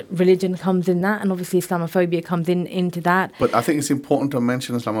 and religion comes in that, and obviously Islamophobia comes into that. But I think it's important to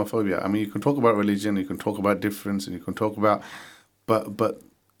mention Islamophobia. I mean, you can talk about religion, you can talk about difference, and you can talk about, but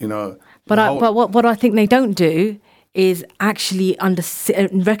you know. But what I think they don't do is actually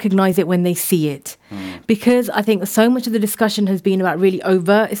recognize it when they see it, because I think so much of the discussion has been about really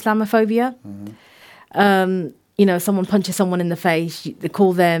overt Islamophobia. You know, someone punches someone in the face, they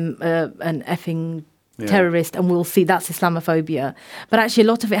call them an effing terrorist, and we'll see that's Islamophobia. But actually, a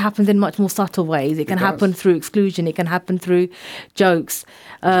lot of it happens in much more subtle ways. It can happen through exclusion. It can happen through jokes.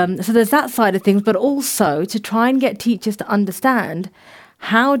 So there's that side of things, but also to try and get teachers to understand,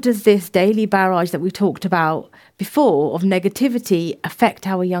 how does this daily barrage that we talked about before of negativity affect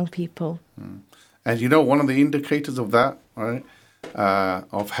our young people? And you know, one of the indicators of that, right,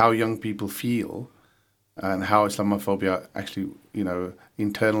 of how young people feel and how Islamophobia actually, you know,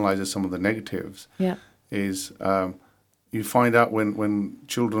 internalizes some of the negatives, is you find out when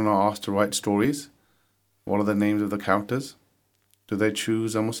children are asked to write stories, what are the names of the characters? Do they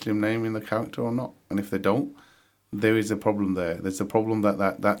choose a Muslim name in the character or not? And if they don't, there is a problem there. There's a problem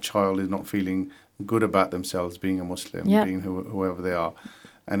that child is not feeling good about themselves being a Muslim, being whoever they are.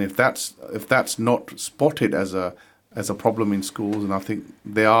 And if that's not spotted as a problem in schools, and I think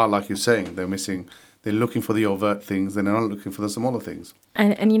they are, like you're saying, they're looking for the overt things, and they're not looking for the smaller things.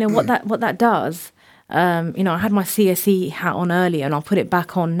 And you know what that does. You know, I had my CSE hat on earlier, and I'll put it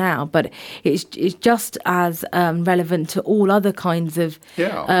back on now. But it's just as relevant to all other kinds of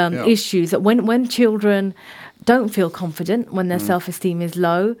issues. That when children don't feel confident, when their self-esteem is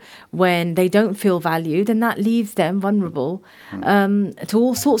low, when they don't feel valued, then that leaves them vulnerable to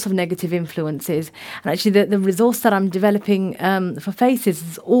all sorts of negative influences. And actually, the resource that I'm developing for FACES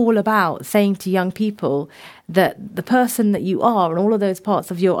is all about saying to young people that the person that you are and all of those parts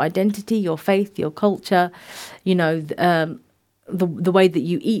of your identity, your faith, your culture, you know, the way that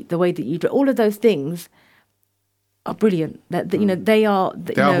you eat, the way that you drink, all of those things are brilliant. That you know, they are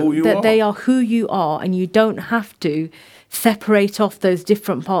who you are, and you don't have to separate off those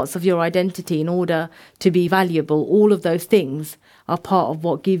different parts of your identity in order to be valuable. All of those things are part of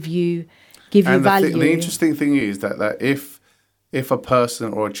what give you value. The interesting thing is that if a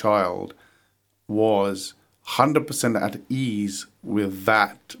person or a child was 100% at ease with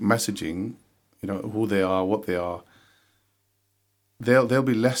that messaging, you know, who they are, what they are, they'll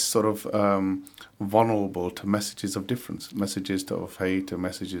be less sort of vulnerable to messages of difference, messages of hate, and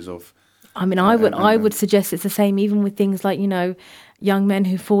messages of. I mean, I would suggest it's the same even with things like, you know, young men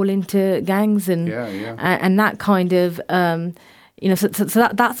who fall into gangs and that kind of you know. So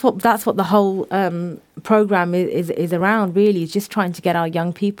that's what the whole program is around. Really, is just trying to get our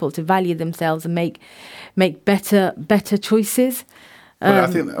young people to value themselves and make better choices.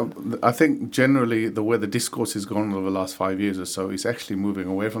 But I think generally the way the discourse has gone over the last 5 years or so is actually moving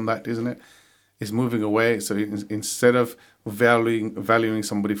away from that, isn't it? It's moving away. So instead of valuing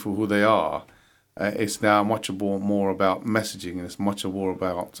somebody for who they are, it's now much more about messaging, and it's much more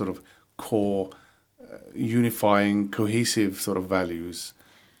about sort of core, unifying, cohesive sort of values,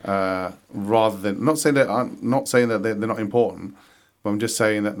 rather than not saying that they're not important, but I'm just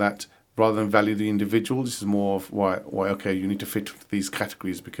saying that. Rather than value the individual, this is more of why okay, you need to fit these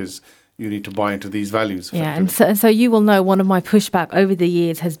categories because you need to buy into these values. Yeah, and so you will know one of my pushback over the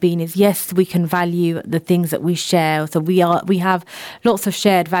years has been yes, we can value the things that we share. So we have lots of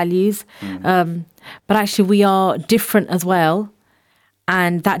shared values, but actually we are different as well.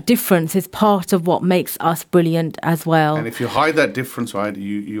 And that difference is part of what makes us brilliant as well. And if you hide that difference, right,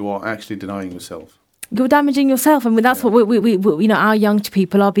 you are actually denying yourself. You're damaging yourself, and that's what we you know, our young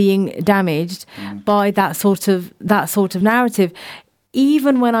people are being damaged by that sort of narrative.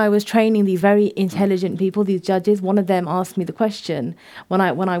 Even when I was training these very intelligent people, these judges, one of them asked me the question when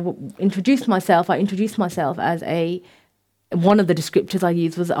I introduced myself. I introduced myself as one of the descriptors I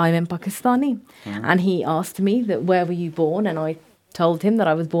used was I'm Pakistani, and he asked me that where were you born, and I told him that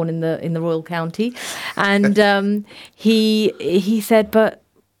I was born in the Royal County, and he said, but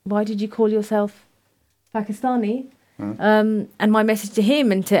why did you call yourself Pakistani? And my message to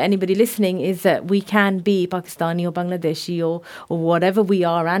him and to anybody listening is that we can be Pakistani or Bangladeshi or whatever we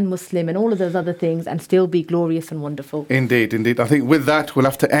are, and Muslim and all of those other things, and still be glorious and wonderful. Indeed. I think with that we'll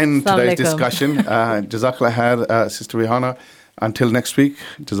have to end today's discussion. Jazakallah khair, Sister Rihanna. Until next week,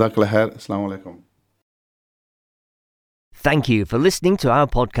 Jazakallah khair. Assalamu alaikum. Thank you for listening to our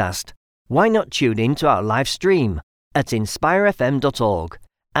podcast. Why not tune in to our live stream at inspirefm.org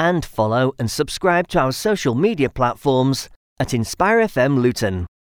and follow and subscribe to our social media platforms at Inspire FM Luton.